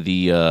 and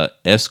the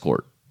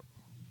Escort.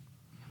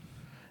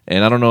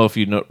 And I don't know if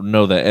you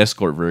know the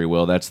Escort very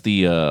well. That's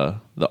the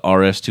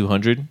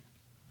RS200.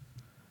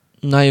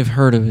 I've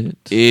heard of it.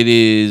 It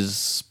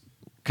is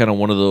kind of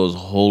one of those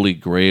holy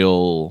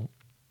grail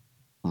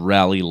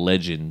rally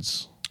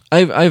legends.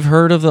 I've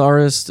heard of the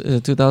RS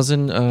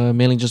 2000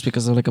 mainly just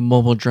because of like a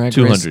mobile drag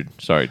 200. race.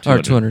 Sorry, 200.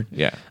 Or 200.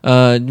 Yeah.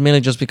 Mainly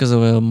just because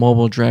of a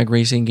mobile drag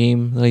racing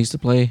game that I used to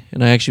play,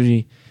 and I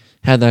actually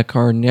had that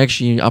car and it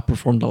actually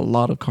outperformed a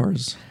lot of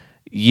cars.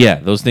 Yeah,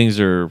 those things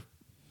are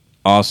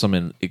awesome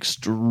and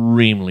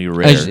extremely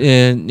rare.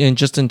 And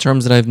just in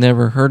terms that I've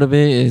never heard of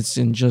it, it's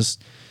in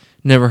just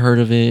never heard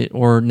of it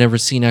or never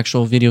seen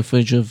actual video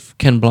footage of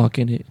Ken Block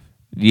in it.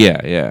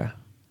 Yeah.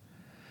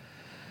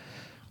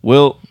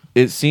 Well,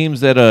 it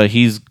seems that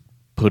he's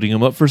putting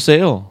them up for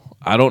sale.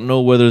 I don't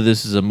know whether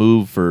this is a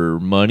move for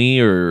money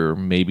or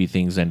maybe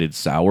things ended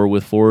sour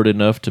with Ford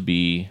enough to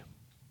be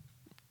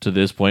to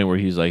this point where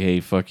he's like, hey,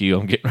 fuck you,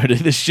 I'm getting rid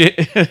of this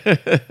shit.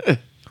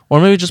 Or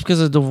maybe just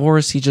because of the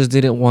divorce, he just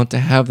didn't want to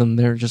have them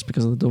there just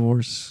because of the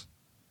divorce.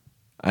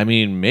 I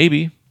mean,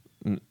 maybe.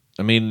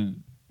 I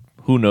mean,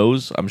 who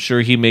knows? I'm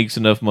sure he makes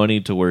enough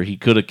money to where he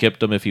could have kept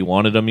them if he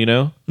wanted them,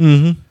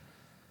 Mm-hmm.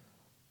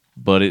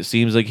 But it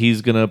seems like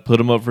he's going to put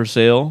them up for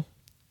sale.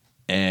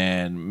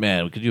 And,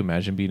 man, could you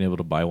imagine being able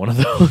to buy one of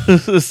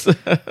those?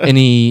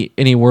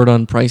 Any word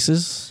on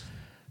prices?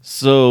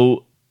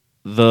 So,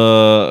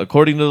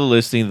 according to the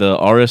listing, the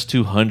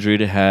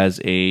RS200 has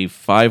a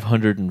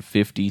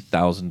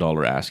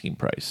 $550,000 asking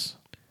price.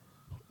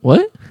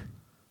 What?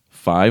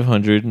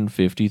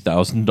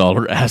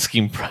 $550,000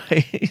 asking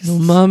price.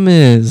 No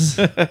mames.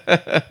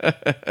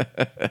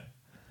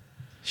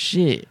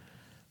 Shit.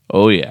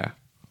 Oh, yeah.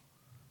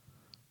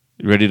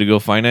 You ready to go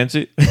finance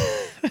it?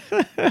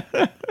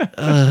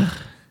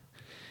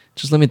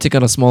 Just let me take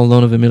out a small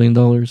loan of $1 million.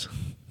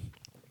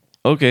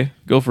 Okay,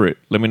 go for it.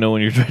 Let me know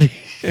when you're ready.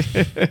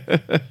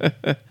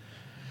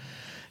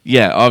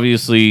 Yeah,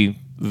 obviously,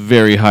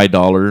 very high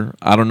dollar.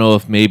 I don't know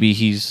if maybe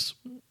he's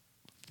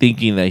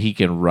thinking that he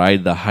can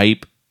ride the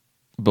hype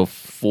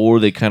before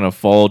they kind of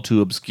fall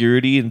to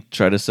obscurity and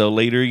try to sell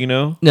later,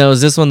 Now,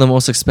 is this one the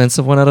most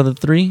expensive one out of the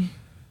 3?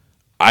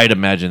 I'd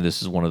imagine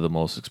this is one of the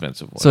most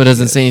expensive ones. So it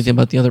doesn't say anything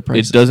about the other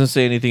prices? It doesn't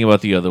say anything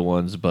about the other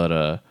ones,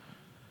 but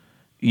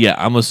yeah,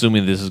 I'm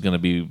assuming this is going to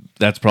be,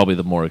 that's probably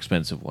the more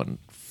expensive one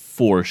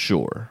for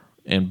sure.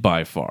 And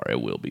by far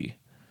it will be.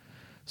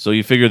 So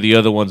you figure the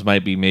other ones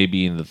might be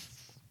maybe in the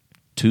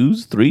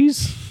 2s,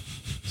 3s?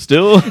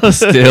 Still?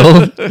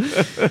 Still?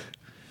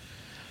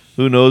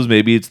 Who knows?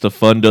 Maybe it's to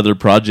fund other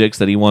projects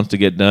that he wants to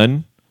get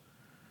done.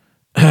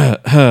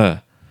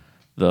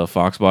 the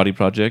Fox Body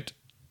project.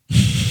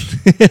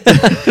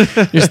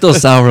 You're still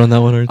sour on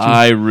that one, aren't you?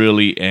 I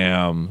really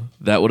am.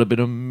 That would have been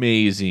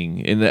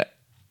amazing, and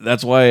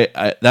that's why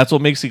that's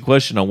what makes the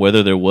question on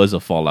whether there was a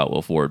Fallout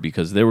before,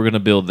 because they were going to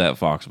build that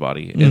Fox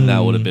Body, and that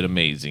would have been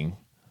amazing.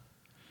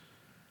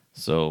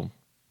 So,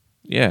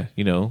 yeah,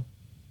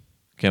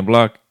 Ken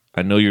Block,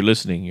 I know you're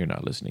listening. You're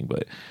not listening,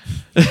 but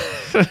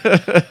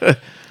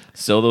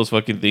sell those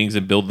fucking things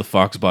and build the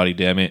Fox Body.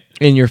 Damn it!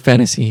 In your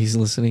fantasy, he's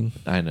listening.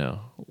 I know.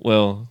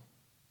 Well,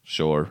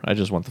 sure. I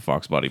just want the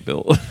Fox Body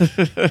built.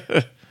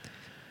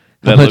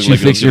 How about you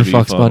fix your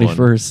Fox Body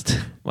first?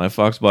 My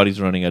Fox Body's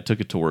running. I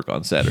took it to work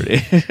on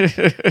Saturday,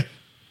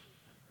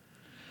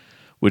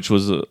 which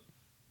was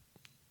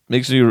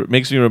makes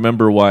me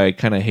remember why I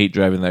kind of hate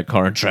driving that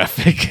car in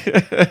traffic.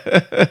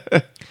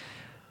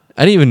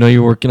 I didn't even know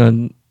you were working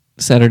on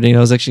Saturday, and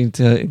I was actually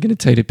going to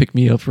tell you to pick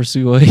me up for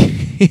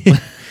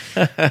Suway.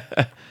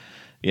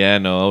 Yeah,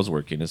 no, I was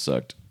working. It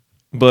sucked,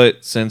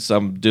 but since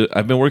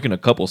I've been working a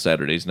couple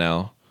Saturdays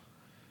now,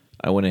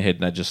 I went ahead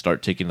and I just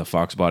start taking the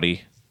Fox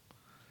Body.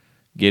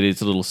 Get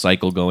its little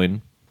cycle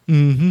going.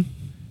 Mm-hmm.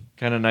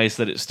 Kind of nice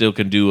that it still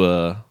can do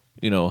a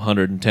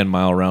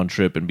 110-mile round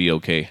trip and be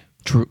okay.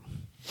 True.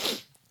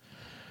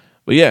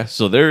 But yeah,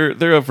 so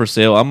they're up for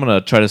sale. I'm gonna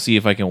try to see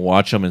if I can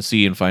watch them and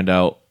see and find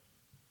out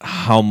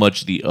how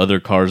much the other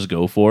cars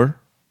go for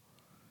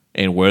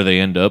and where they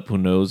end up. Who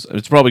knows?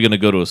 It's probably gonna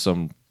go to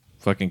some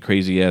fucking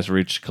crazy ass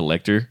rich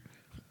collector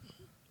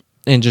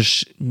and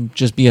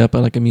just be up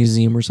at like a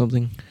museum or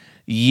something.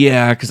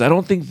 Yeah, because I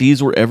don't think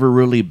these were ever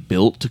really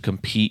built to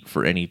compete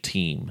for any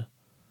team.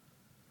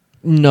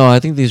 No, I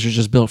think these are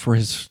just built for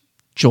his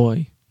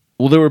joy.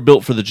 Well, they were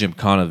built for the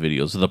Gymkhana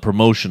videos, the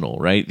promotional,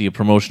 right? The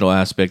promotional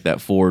aspect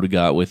that Ford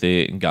got with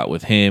it and got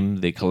with him.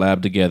 They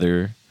collabed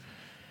together.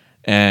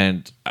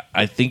 And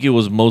I think it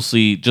was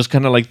mostly just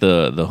kind of like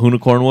the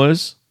Unicorn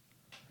was.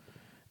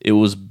 It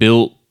was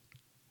built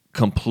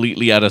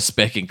completely out of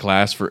spec and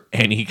class for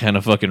any kind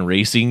of fucking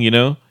racing,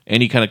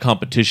 Any kind of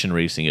competition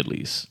racing, at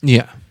least.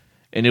 Yeah.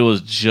 And it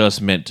was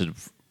just meant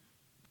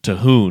to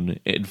hoon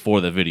and for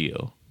the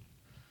video.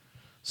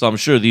 So I'm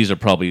sure these are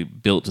probably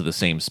built to the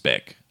same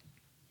spec.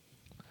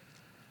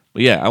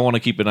 But yeah, I want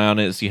to keep an eye on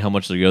it and see how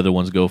much the other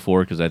ones go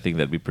for, because I think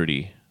that'd be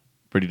pretty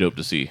dope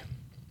to see.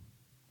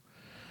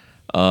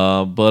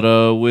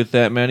 But with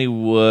that, Manny,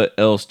 what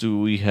else do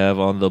we have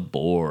on the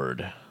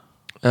board?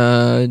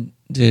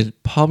 Did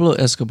Pablo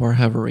Escobar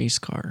have a race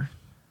car?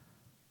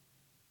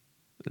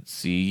 Let's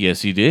see.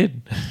 Yes, he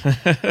did.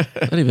 I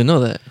didn't even know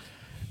that.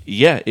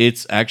 Yeah,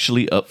 it's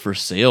actually up for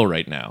sale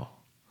right now.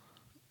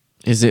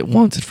 Is it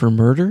wanted for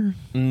murder?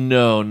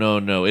 No.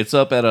 It's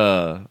up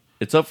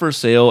for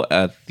sale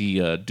at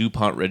the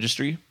DuPont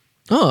registry.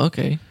 Oh,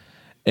 okay.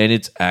 And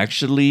it's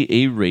actually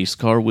a race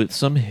car with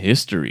some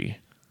history.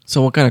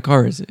 So what kind of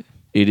car is it?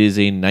 It is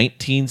a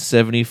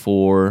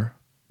 1974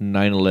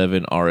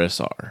 911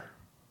 RSR.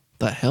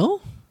 The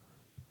hell?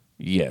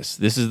 Yes,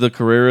 this is the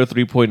Carrera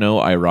 3.0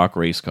 IROC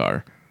race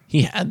car.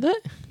 He had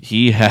that?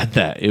 He had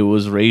that. It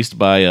was raced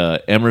by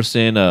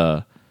Emerson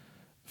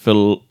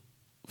Fittipaldi.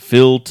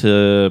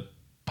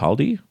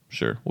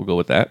 Sure, we'll go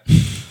with that.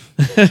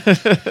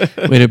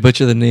 Way to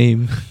butcher the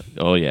name.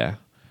 Oh, yeah.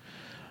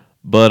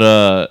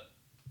 But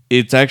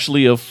it's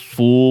actually a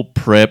full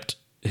prepped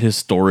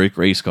historic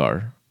race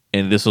car.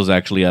 And this was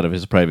actually out of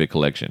his private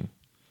collection.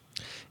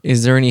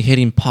 Is there any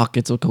hidden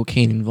pockets of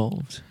cocaine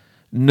involved?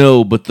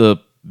 No, but the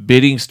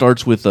bidding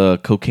starts with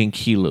cocaine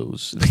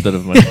kilos instead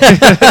of money.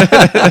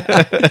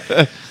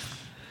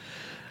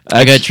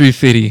 I got Tree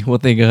Fitty.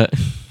 What they got?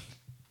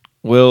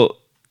 Well,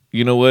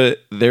 you know what?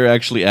 They're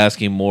actually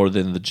asking more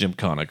than the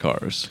Gymkhana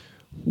cars.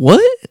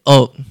 What?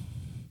 Oh,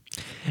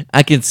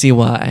 I can see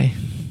why.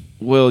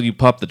 Well, you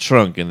pop the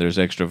trunk and there's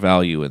extra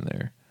value in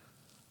there.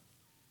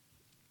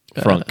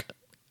 Frunk.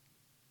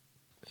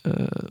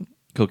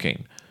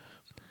 Cocaine.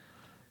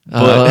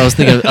 I was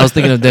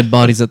thinking of dead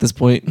bodies at this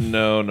point.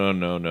 No.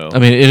 I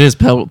mean, it is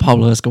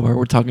Pablo Escobar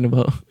we're talking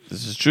about.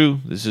 This is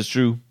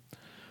true.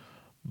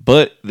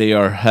 But they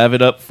have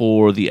it up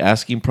for the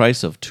asking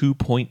price of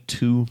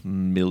 $2.2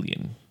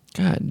 million.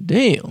 God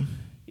damn.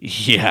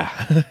 Yeah.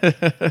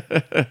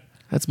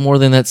 That's more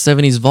than that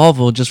 70s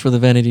Volvo just for the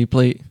vanity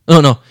plate.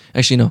 Oh, no.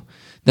 Actually, no.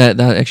 That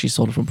actually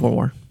sold it from Fort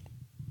War.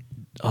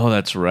 Oh,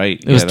 that's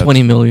right. It was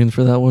 $20 million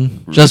for that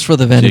one. Just for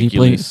the vanity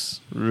plate.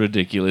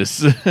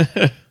 Ridiculous.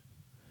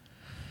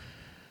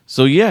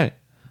 So, yeah.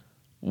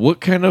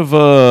 What kind of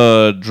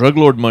drug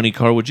lord money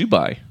car would you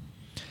buy?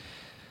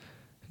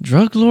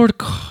 Drug lord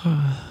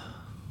car.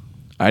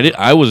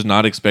 I was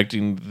not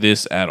expecting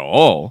this at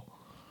all.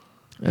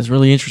 That's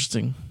really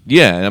interesting.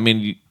 Yeah, I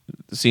mean,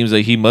 it seems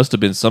like he must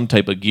have been some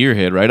type of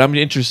gearhead, right? I'm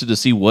interested to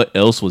see what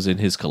else was in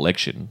his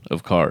collection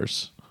of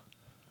cars.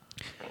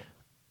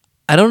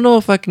 I don't know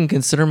if I can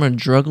consider him a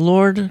drug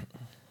lord,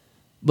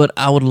 but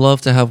I would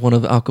love to have one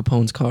of Al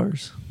Capone's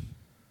cars.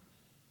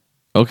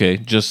 Okay,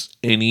 just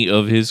any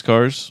of his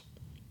cars?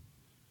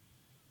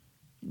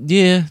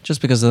 Yeah,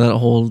 just because of that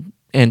whole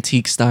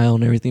antique style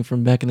and everything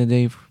from back in the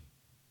day.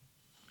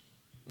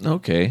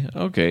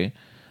 Okay.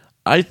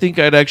 I think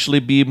I'd actually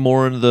be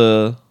more in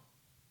the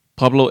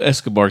Pablo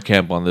Escobar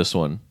camp on this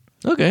one.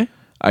 Okay.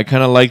 I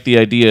kind of like the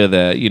idea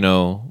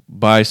that,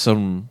 buy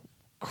some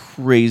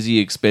crazy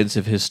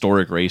expensive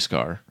historic race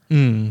car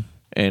Mm.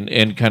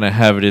 and kind of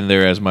have it in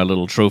there as my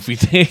little trophy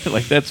thing.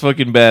 Like, that's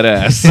fucking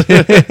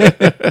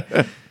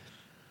badass.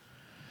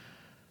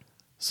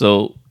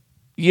 So,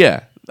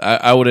 yeah,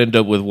 I would end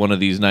up with one of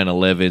these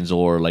 911s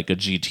or like a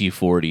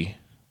GT40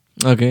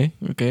 Okay.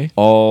 Okay.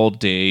 all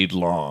day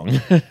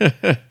long.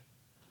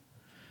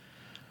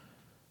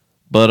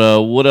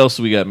 But what else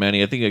we got,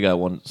 Manny? I think I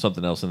got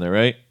something else in there,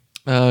 right?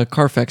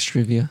 Carfax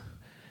trivia.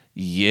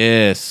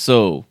 Yes.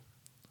 So,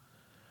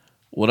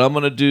 what I'm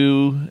going to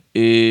do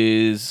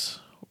is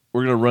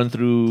we're going to run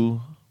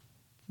through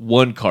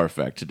one car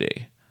fact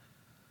today.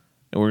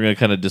 And we're going to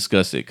kind of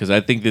discuss it because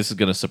I think this is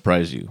going to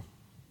surprise you.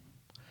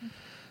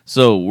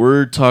 So,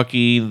 we're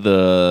talking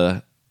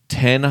the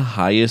 10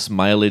 highest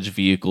mileage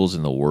vehicles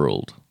in the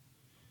world.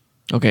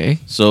 Okay.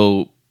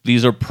 So,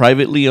 these are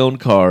privately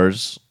owned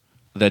cars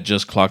that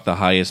just clock the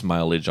highest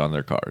mileage on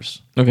their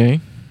cars. Okay.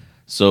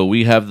 So,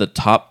 we have the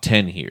top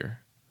 10 here.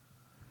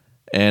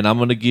 And I'm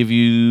going to give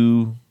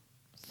you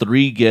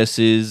 3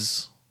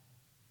 guesses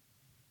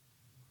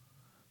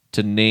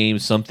to name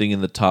something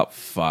in the top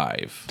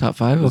 5. Top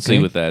 5. Let's Okay.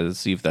 see with that. Let's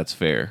see if that's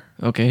fair.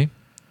 Okay.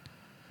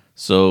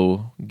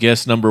 So,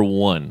 guess number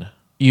 1.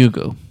 You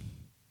go.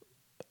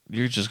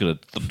 You're just gonna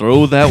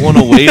throw that one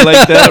away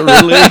like that,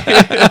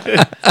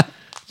 really?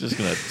 Just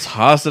gonna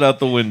toss it out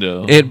the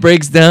window. It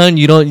breaks down.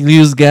 You don't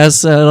use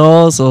gas at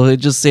all, so it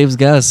just saves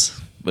gas.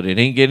 But it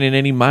ain't getting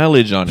any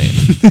mileage on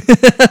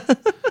it.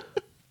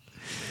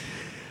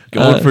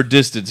 Going for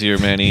distance here,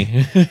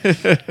 Manny.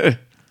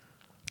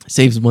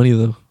 Saves money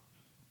though.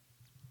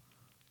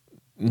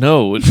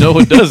 No, it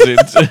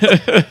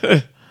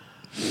doesn't.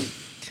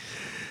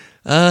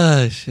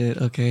 Ah, shit.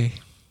 Okay.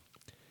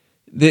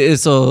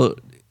 So,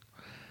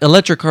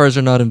 electric cars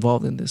are not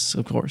involved in this,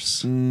 of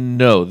course.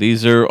 No,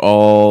 these are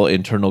all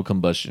internal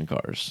combustion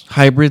cars.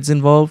 Hybrids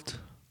involved.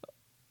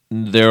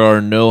 There are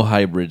no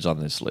hybrids on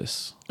this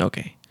list.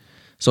 Okay.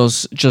 So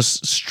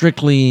just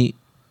strictly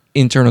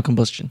internal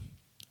combustion.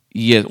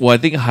 Yeah, well, I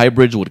think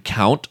hybrids would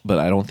count, but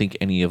I don't think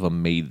any of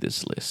them made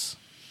this list.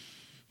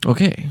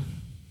 Okay.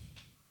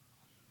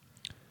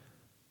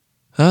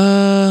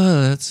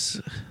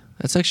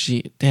 That's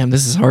actually damn.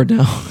 This is hard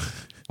now.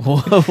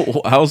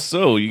 Whoa, how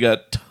so? You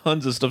got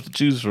tons of stuff to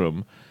choose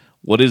from.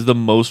 What is the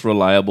most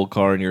reliable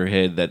car in your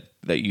head that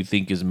you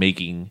think is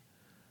making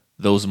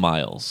those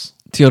miles?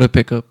 Toyota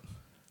pickup.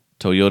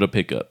 Toyota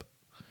pickup.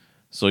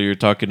 So you're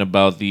talking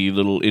about the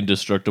little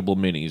indestructible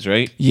minis,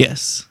 right?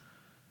 Yes.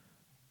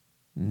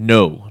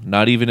 No,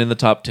 not even in the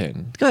top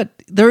 10. God,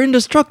 they're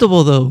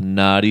indestructible though.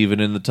 Not even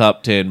in the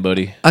top 10,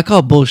 buddy. I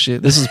call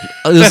bullshit. This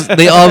is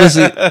they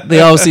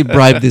obviously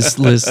bribed this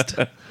list.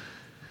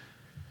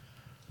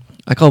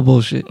 I call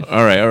bullshit.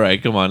 All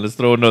right, come on. Let's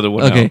throw another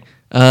one Okay.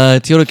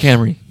 out. Toyota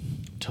Camry.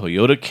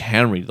 Toyota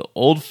Camry, the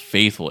old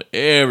faithful.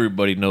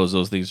 Everybody knows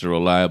those things are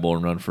reliable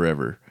and run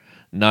forever.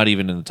 Not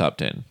even in the top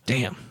 10.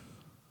 Damn.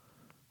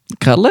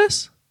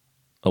 Cutlass?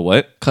 A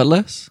what?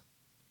 Cutlass?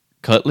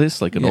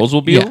 Cutlass? Like an Yeah,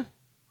 Oldsmobile? yeah.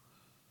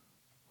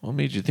 What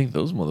made you think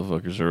those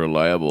motherfuckers are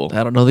reliable?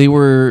 I don't know. They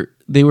were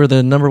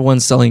the number one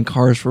selling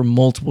cars for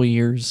multiple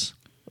years.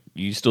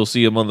 You still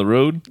see them on the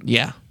road?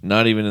 Yeah.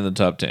 Not even in the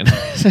top 10.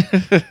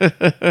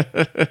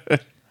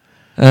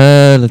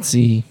 Let's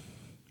see.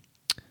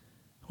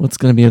 What's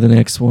gonna be the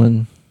next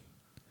one?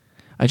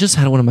 I just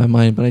had one in my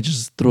mind, but I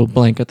just threw a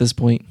blank at this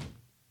point.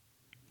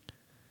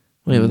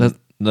 Wait, that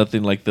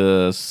Nothing like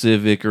the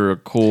Civic or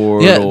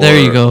Accord. Yeah, there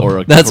you go. Or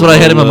a That's what I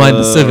had in my mind,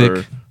 the Corolla Civic.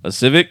 or A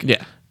Civic?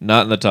 Yeah.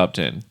 Not in the top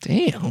 10.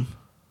 Damn.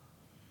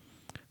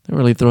 They're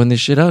really throwing this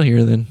shit out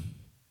here then.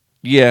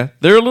 Yeah,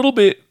 they're a little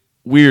bit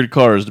weird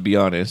cars, to be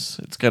honest.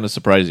 It's kind of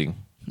surprising.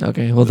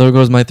 Okay, well there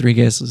goes my 3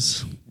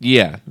 guesses.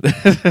 Yeah.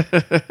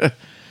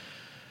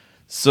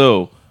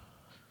 So,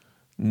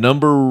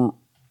 number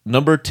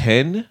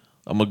 10,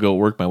 I'm going to go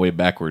work my way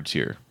backwards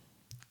here.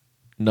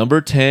 Number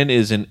 10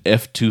 is an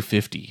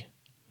F-250,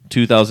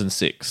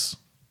 2006.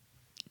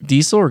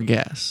 Diesel or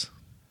gas?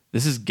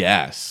 This is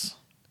gas.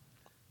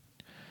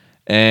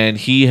 And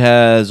he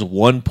has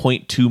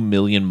 1.2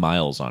 million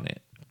miles on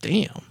it.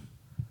 Damn.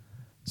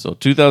 So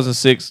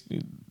 2006,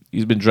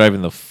 he's been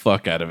driving the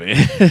fuck out of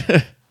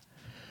it.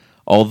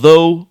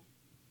 Although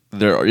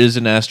there is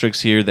an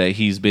asterisk here that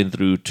he's been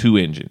through 2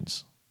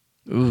 engines.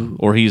 Ooh.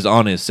 Or he's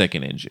on his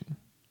 2nd engine.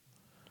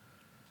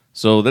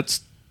 So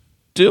that's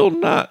still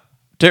not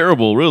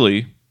terrible,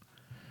 really.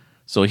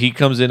 So he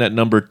comes in at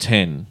number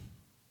 10.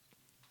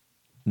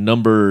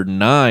 Number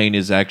 9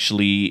 is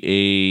actually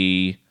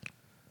a...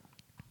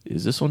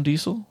 Is this one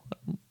diesel? I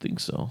don't think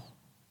so.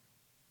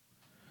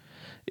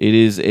 It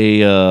is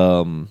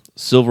a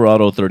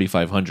Silverado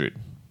 3500.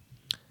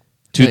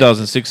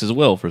 2006 as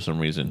well, for some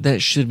reason.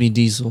 That should be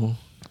diesel.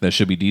 That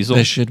should be diesel?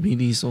 That should be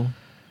diesel.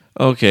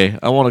 Okay,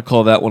 I want to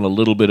call that one a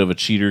little bit of a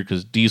cheater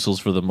because diesels,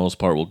 for the most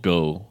part, will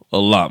go a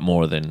lot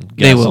more than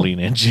gasoline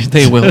engines.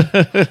 They will.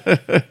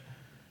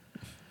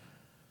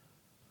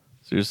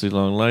 So Seriously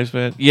long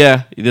lifespan.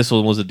 Yeah, this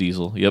one was a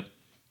diesel. Yep.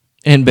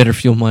 And better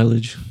fuel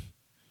mileage.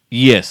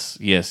 Yes.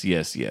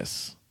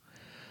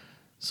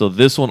 So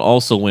this one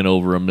also went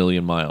over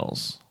 1,000,000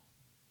 miles.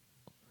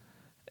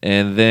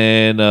 And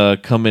then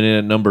coming in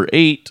at number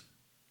 8,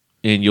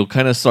 and you'll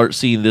kind of start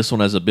seeing this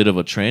one as a bit of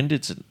a trend.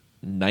 It's a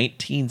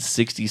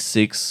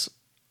 1966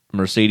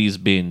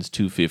 Mercedes-Benz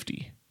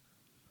 250.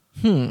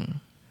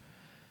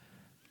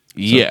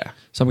 Yeah.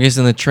 So I'm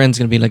guessing the trend's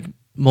going to be like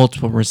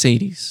multiple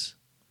Mercedes.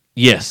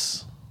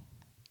 Yes.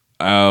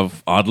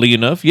 Oddly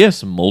enough,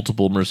 yes,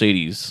 multiple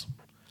Mercedes.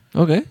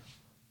 Okay.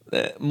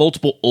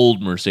 Multiple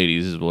old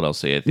Mercedes is what I'll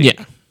say, I think.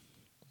 Yeah.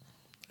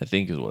 I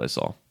think is what I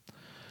saw.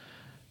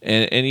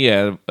 And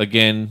yeah,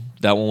 again,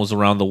 that one was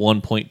around the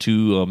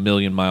 1.2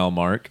 million mile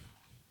mark.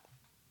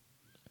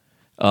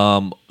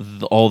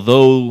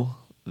 Although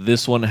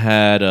this one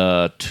had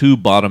 2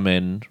 bottom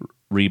end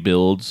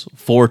rebuilds,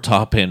 4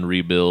 top end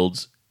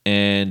rebuilds,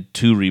 and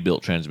 2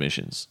 rebuilt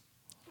transmissions.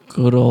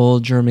 Good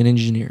old German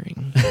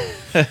engineering.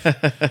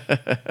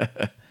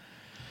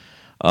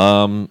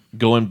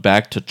 Going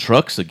back to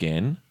trucks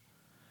again,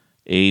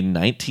 a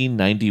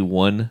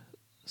 1991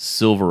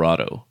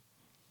 Silverado.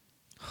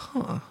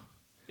 Huh.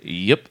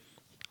 Yep.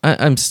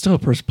 I'm still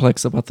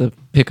perplexed about the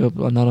pickup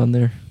not on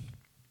there.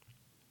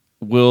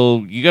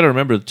 Well, you got to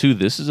remember, too,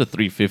 this is a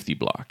 350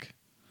 block.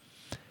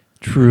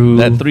 True.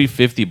 That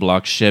 350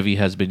 block Chevy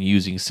has been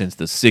using since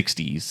the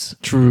 60s.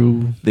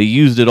 True. They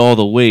used it all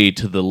the way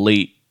to the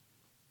late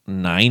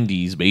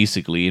 90s,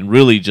 basically, and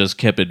really just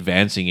kept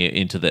advancing it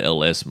into the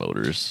LS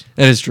motors.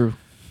 That is true.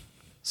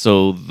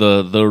 So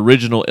the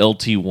original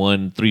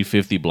LT1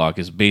 350 block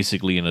is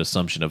basically an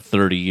assumption of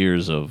 30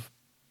 years of,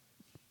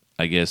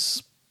 I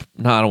guess,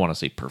 I don't want to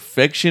say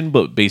perfection,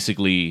 but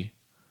basically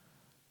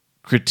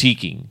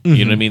critiquing. Mm-hmm.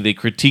 You know what I mean? They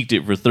critiqued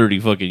it for 30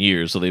 fucking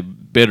years, so they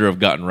better have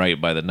gotten right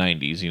by the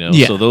 90s, you know?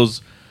 Yeah. So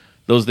those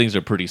things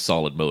are pretty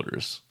solid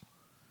motors.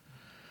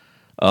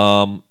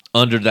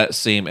 Under that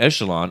same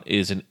echelon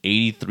is an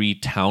 83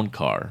 Town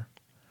Car,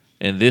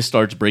 and this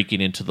starts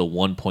breaking into the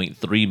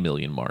 1.3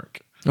 million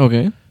mark.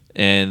 Okay.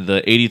 And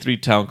the 83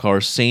 Town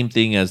Car, same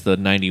thing as the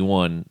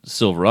 91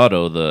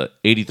 Silverado. The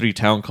 83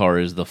 Town Car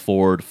is the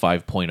Ford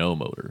 5.0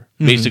 motor.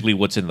 Mm-hmm. Basically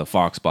what's in the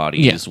Fox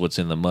bodies, what's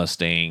in the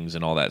Mustangs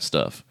and all that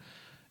stuff.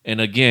 And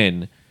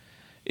again,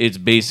 it's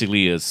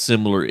basically a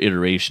similar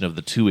iteration of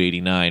the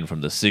 289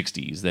 from the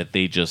 60s that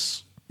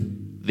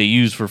they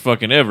used for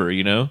fucking ever,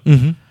 you know?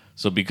 Mm-hmm.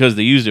 So because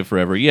they used it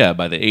forever, yeah,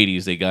 by the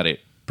 80s they got it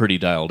pretty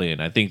dialed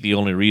in. I think the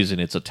only reason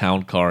it's a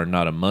Town Car and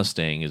not a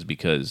Mustang is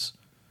because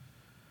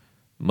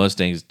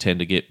Mustangs tend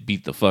to get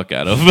beat the fuck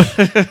out of.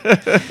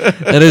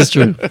 That is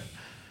true.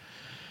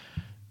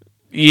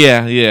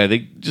 Yeah, they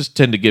just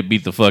tend to get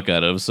beat the fuck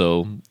out of.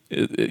 So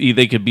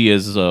they could be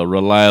as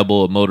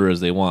reliable a motor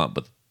as they want,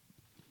 but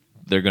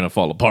they're gonna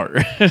fall apart.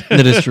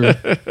 That is true.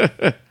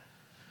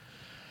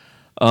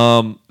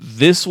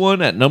 This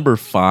one at number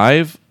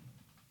 5,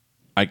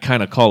 I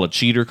kind of call a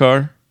cheater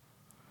car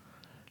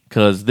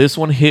because this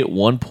one hit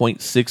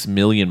 1.6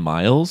 million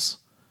miles.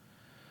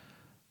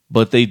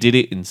 But they did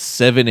it in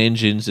 7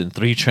 engines and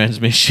 3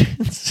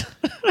 transmissions.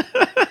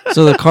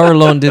 So the car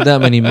alone did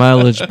that many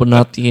mileage, but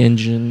not the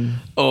engine.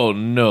 Oh,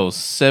 no.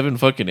 7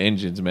 fucking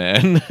engines,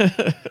 man.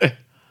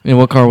 And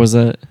what car was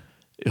that?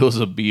 It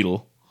was a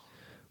Beetle.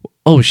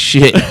 Oh,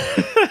 shit.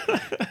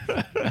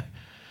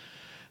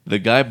 The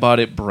guy bought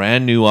it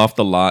brand new off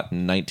the lot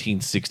in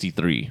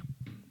 1963.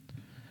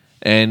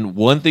 And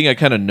one thing I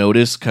kind of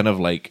noticed, kind of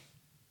like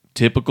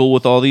typical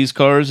with all these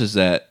cars, is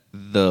that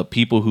the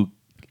people who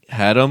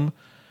had them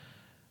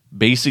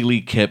basically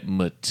kept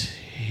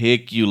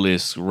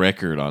meticulous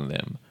record on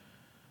them.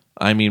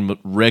 I mean,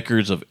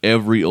 records of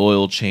every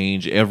oil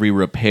change, every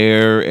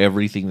repair,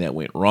 everything that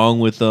went wrong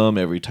with them,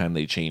 every time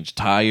they changed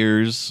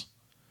tires.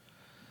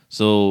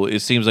 So it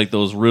seems like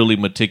those really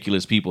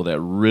meticulous people that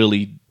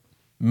really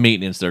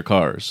maintenance their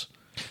cars.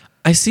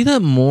 I see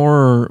that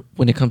more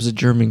when it comes to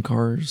German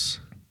cars,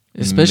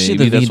 especially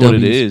Maybe the that's VWs. what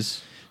it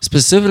is.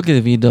 Specifically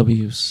the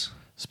VWs.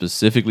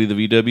 Specifically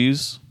the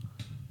VWs?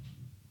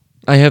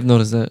 I have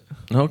noticed that.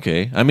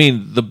 Okay. I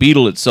mean, the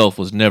Beetle itself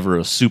was never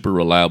a super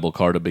reliable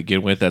car to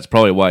begin with. That's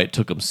probably why it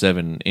took him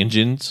 7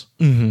 engines.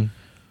 Mm-hmm.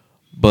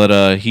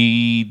 But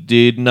he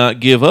did not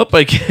give up,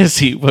 I guess.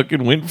 He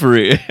fucking went for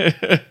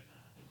it.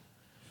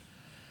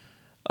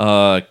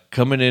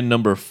 Coming in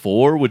number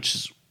 4,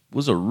 which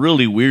was a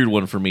really weird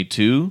one for me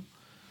too,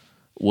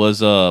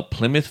 was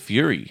Plymouth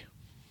Fury.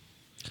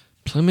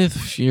 Plymouth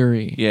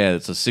Fury. Yeah,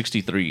 it's a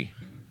 63.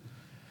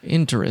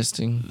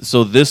 Interesting.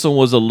 So this one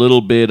was a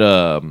little bit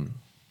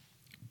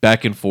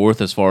back and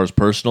forth as far as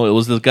personal. It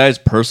was the guy's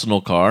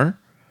personal car,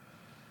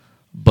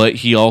 but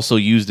he also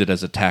used it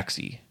as a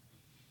taxi.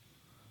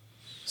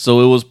 So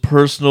it was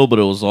personal, but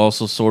it was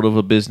also sort of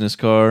a business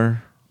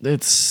car.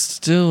 It's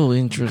still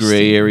interesting.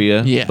 Gray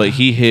area. Yeah. But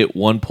he hit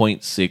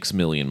 1.6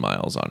 million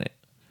miles on it.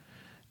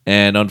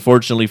 And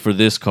unfortunately for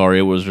this car,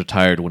 it was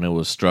retired when it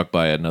was struck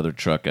by another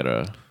truck at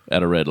a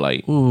red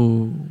light.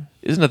 Ooh.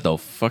 Isn't that the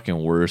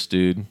fucking worst,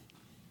 dude?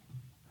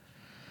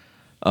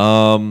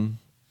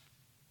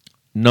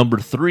 Number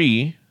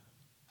 3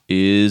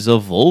 is a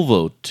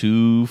Volvo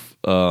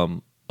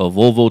a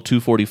Volvo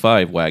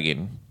 245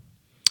 wagon.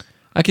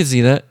 I can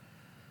see that. I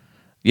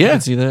Yeah,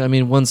 can see that. I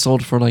mean, one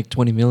sold for like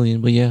 20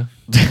 million, but yeah.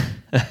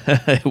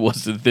 it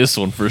wasn't this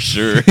one for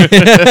sure.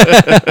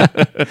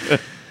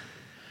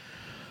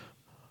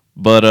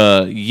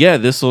 But yeah,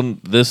 this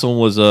one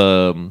was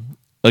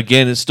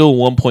again, it's still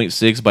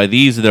 1.6. By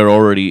these,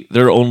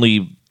 they're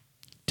only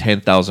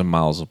 10,000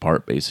 miles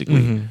apart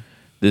basically.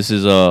 This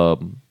is a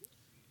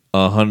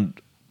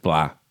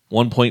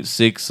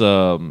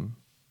 1.6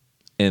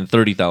 and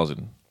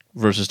 30,000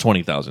 versus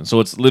 20,000. So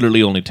it's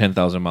literally only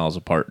 10,000 miles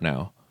apart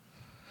now.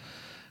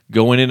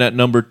 Going in at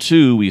number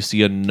 2, we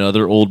see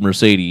another old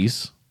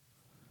Mercedes.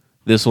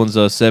 This one's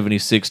a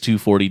 76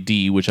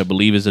 240D, which I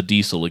believe is a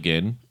diesel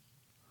again.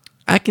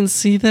 I can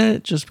see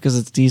that just because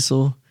it's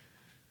diesel.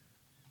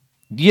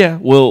 Yeah,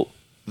 well,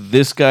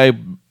 this guy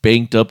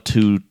banked up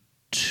to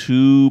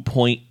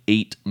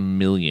 2.8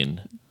 million.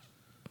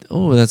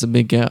 Oh, that's a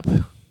big gap.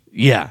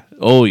 Yeah.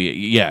 Oh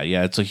yeah.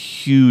 It's a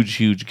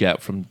huge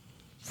gap from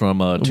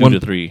 2 to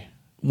 3.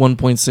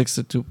 1.6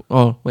 to 2.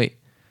 Oh, wait.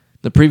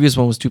 The previous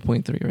one was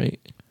 2.3, right?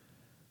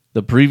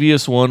 The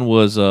previous one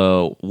was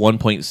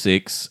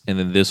 1.6, and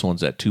then this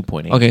one's at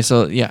 2.8. Okay,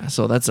 so yeah,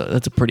 so that's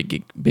a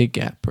pretty big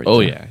gap. Right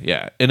Oh there.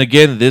 yeah. And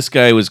again, this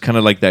guy was kind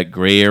of like that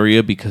gray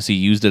area because he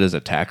used it as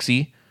a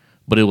taxi,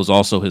 but it was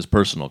also his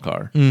personal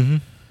car. Mm-hmm.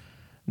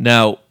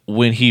 Now,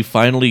 when he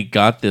finally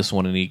got this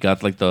one and he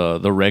got like the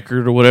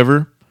record or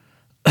whatever,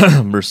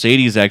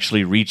 Mercedes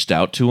actually reached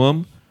out to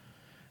him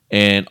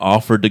and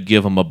offered to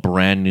give him a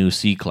brand new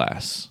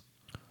C-Class.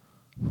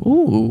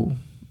 Ooh.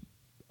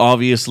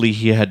 Obviously,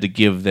 he had to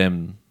give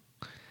them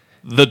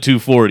the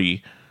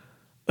 240.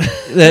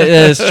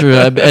 That's true.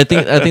 I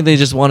think they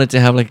just wanted to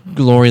have like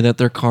glory that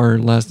their car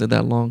lasted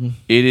that long.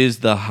 It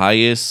is the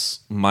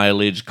highest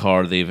mileage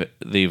car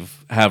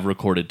they've have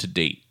recorded to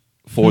date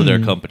for their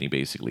company,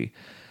 basically.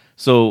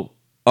 So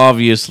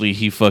obviously,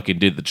 he fucking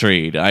did the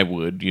trade. I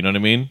would, you know what I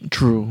mean?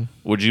 True.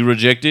 Would you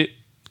reject it?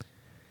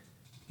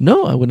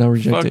 No, I would not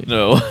reject Fuck it.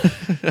 no.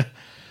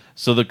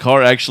 So the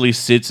car actually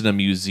sits in a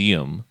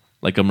museum,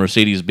 like a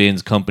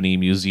Mercedes-Benz company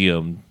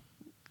museum,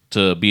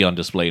 to be on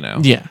display now.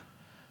 Yeah.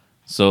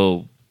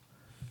 So,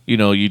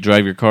 you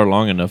drive your car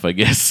long enough, I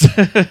guess.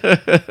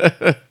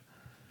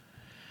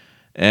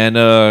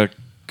 And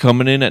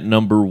coming in at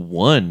number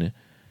 1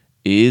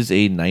 is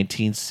a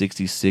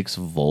 1966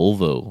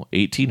 Volvo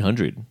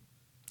 1800.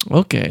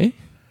 Okay.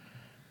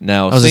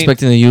 Now, I was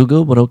expecting a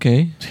Yugo, but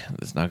okay.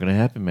 That's not gonna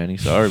happen, Manny.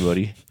 Sorry,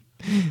 buddy.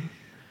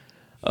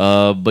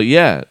 But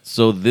yeah,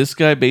 so this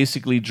guy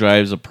basically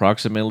drives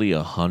approximately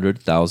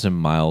 100,000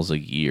 miles a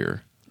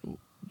year.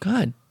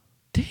 God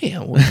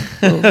damn. What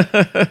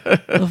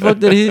the fuck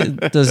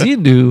does he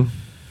do?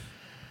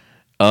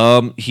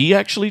 He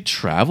actually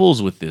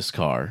travels with this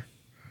car.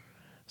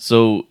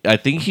 So I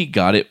think he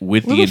got it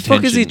with Where the the fuck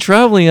intention. is he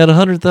traveling at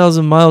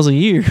 100,000 miles a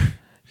year?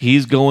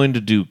 He's going to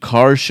do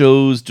car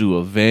shows, do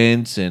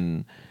events,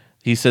 and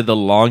he said the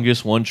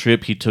longest one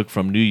trip he took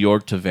from New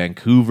York to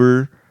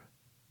Vancouver.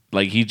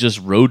 Like, he just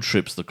road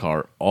trips the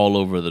car all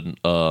over the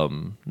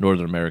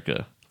Northern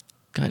America.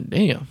 God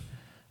damn.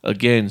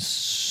 Again,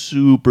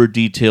 super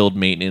detailed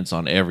maintenance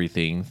on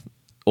everything.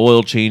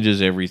 Oil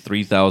changes every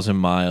 3,000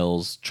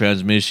 miles.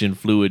 Transmission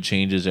fluid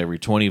changes every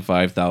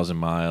 25,000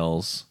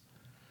 miles.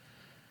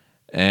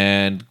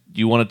 And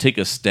you want to take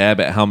a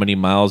stab at how many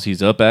miles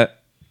he's up at?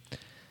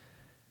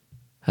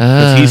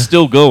 Because he's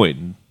still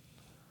going.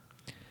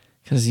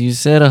 Because you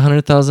said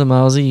 100,000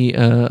 miles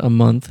a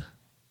month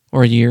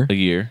or a year. A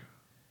year.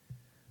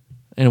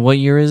 And what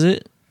year is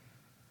it?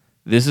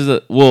 This is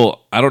I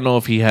don't know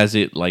if he has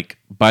it like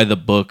by the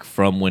book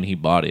from when he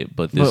bought it,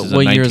 but this is a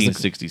what year is the-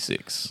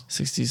 1966.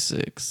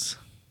 66.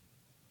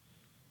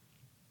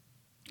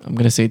 I'm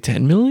going to say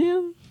 10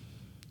 million?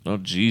 Oh,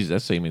 geez,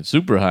 that's aiming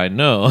super high.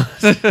 No.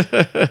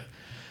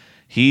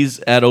 He's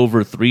at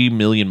over 3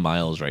 million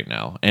miles right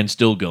now and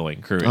still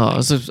going currently.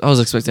 Oh, I was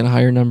expecting a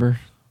higher number.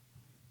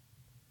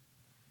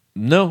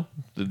 No.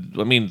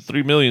 I mean,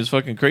 3 million is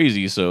fucking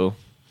crazy, so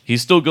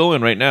he's still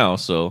going right now,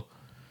 so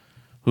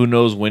who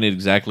knows when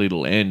exactly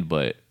it'll end,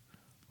 but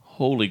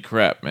holy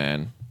crap,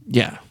 man.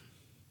 Yeah.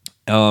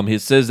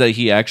 It says that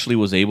he actually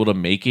was able to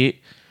make it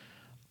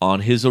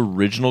on his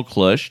original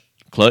clutch,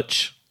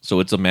 so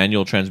it's a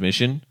manual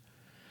transmission.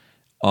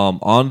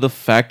 On the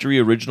factory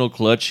original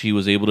clutch, he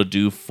was able to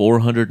do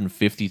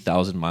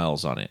 450,000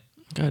 miles on it.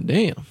 God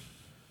damn.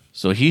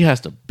 So he has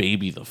to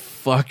baby the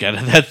fuck out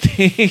of that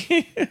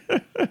thing.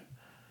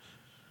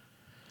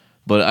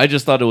 But I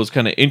just thought it was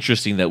kind of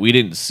interesting that we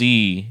didn't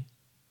see,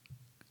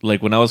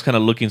 like when I was kind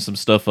of looking some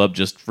stuff up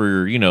just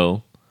for,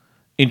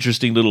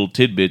 interesting little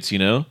tidbits,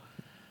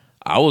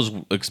 I was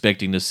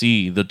expecting to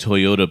see the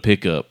Toyota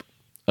pickup,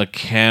 a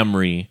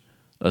Camry,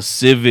 a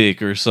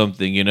Civic or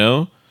something,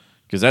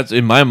 Because that's,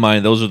 in my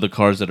mind, those are the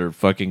cars that are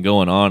fucking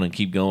going on and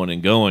keep going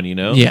and going,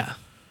 Yeah.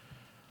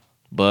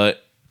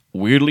 But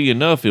weirdly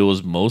enough, it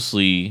was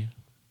mostly...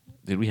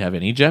 Did we have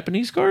any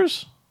Japanese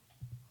cars?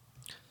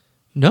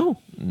 No.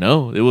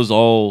 No, it was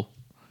all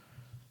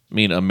I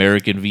mean,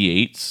 American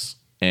V8s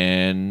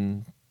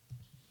and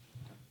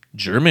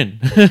German.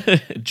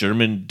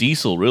 German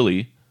diesel,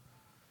 really.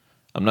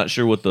 I'm not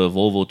sure what the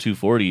Volvo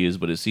 240 is,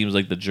 but it seems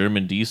like the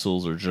German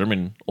diesels or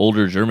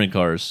older German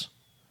cars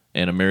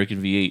and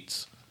American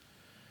V8s.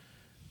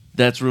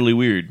 That's really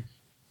weird.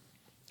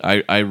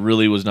 I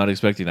really was not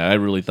expecting that. I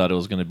really thought it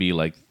was going to be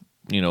like,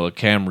 a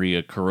Camry,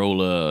 a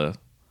Corolla,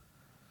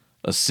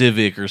 a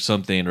Civic or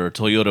something, or a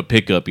Toyota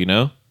pickup,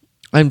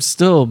 I'm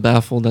still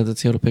baffled that the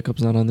Toyota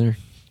pickup's not on there.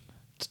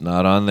 It's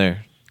not on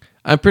there.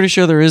 I'm pretty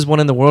sure there is one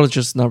in the world. It's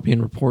just not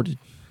being reported.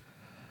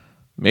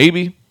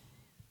 Maybe.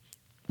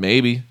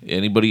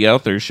 Anybody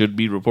out there should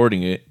be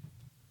reporting it.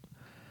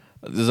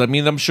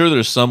 I'm sure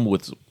there's some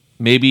with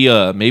maybe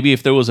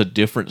if there was a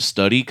different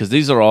study, because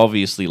these are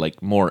obviously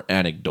like more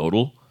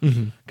anecdotal,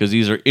 because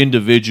these are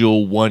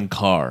individual one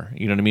car.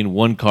 You know what I mean?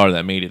 One car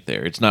that made it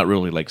there. It's not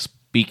really like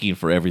speaking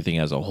for everything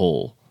as a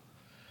whole.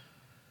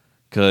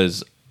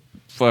 Because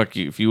fuck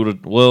you, if you would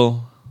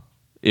have,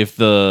 if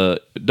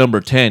the number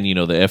 10,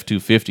 the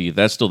F-250,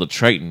 that's still the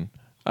Triton.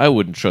 I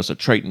wouldn't trust a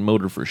Triton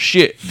motor for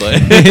shit,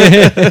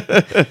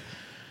 but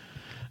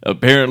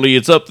apparently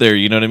it's up there,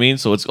 you know what I mean?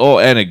 So it's all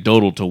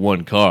anecdotal to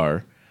one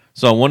car.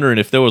 So I'm wondering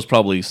if there was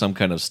probably some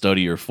kind of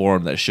study or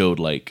form that showed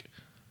like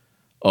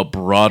a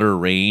broader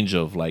range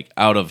of like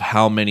out of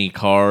how many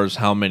cars,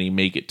 how many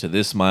make it to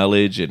this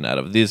mileage, and out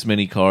of this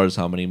many cars,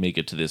 how many make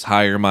it to this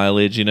higher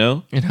mileage,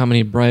 And how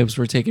many bribes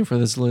were taken for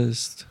this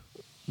list.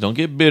 Don't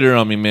get bitter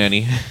on me,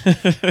 Manny.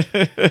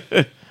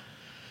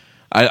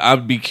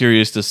 I'd be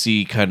curious to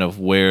see kind of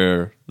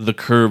where the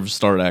curves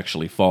start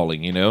actually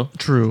falling,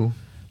 True.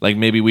 Like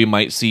maybe we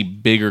might see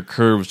bigger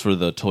curves for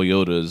the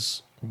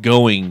Toyotas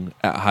going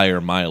at higher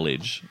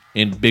mileage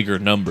in bigger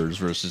numbers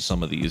versus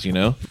some of these,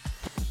 And,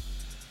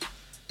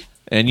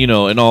 in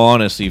all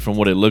honesty, from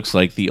what it looks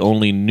like, the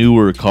only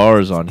newer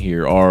cars on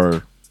here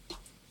are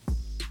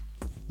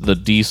the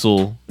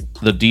diesel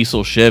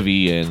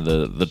Chevy and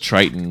the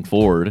Triton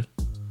Ford.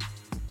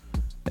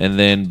 And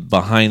then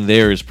behind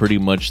there is pretty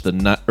much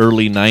the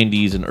early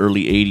 90s and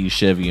early 80s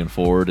Chevy and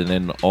Ford, and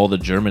then all the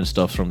German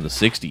stuff from the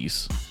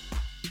 60s.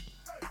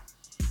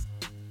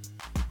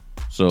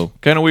 So,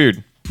 kind of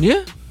weird.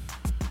 Yeah.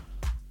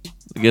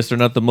 I guess they're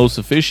not the most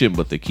efficient,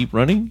 but they keep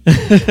running.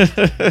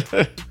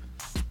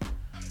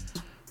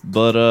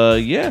 But,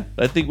 yeah,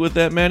 I think with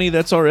that, Manny,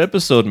 that's our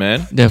episode,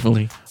 man.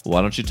 Definitely.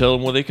 Why don't you tell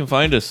them where they can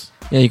find us?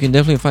 Yeah, you can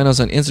definitely find us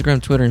on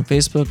Instagram, Twitter, and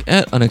Facebook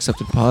at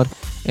UnacceptedPod.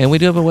 And we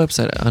do have a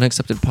website at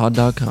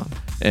unacceptedpod.com.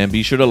 And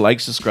be sure to like,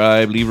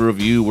 subscribe, leave a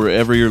review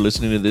wherever you're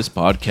listening to this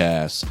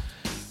podcast.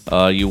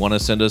 You want to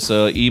send us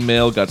an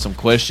email, got some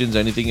questions,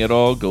 anything at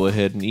all, go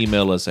ahead and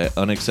email us at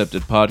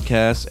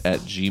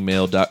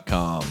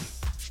unacceptedpodcast@gmail.com.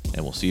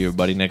 And we'll see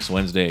everybody next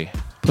Wednesday.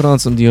 Put on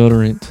some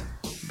deodorant.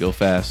 Go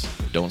fast.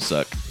 Don't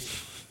suck.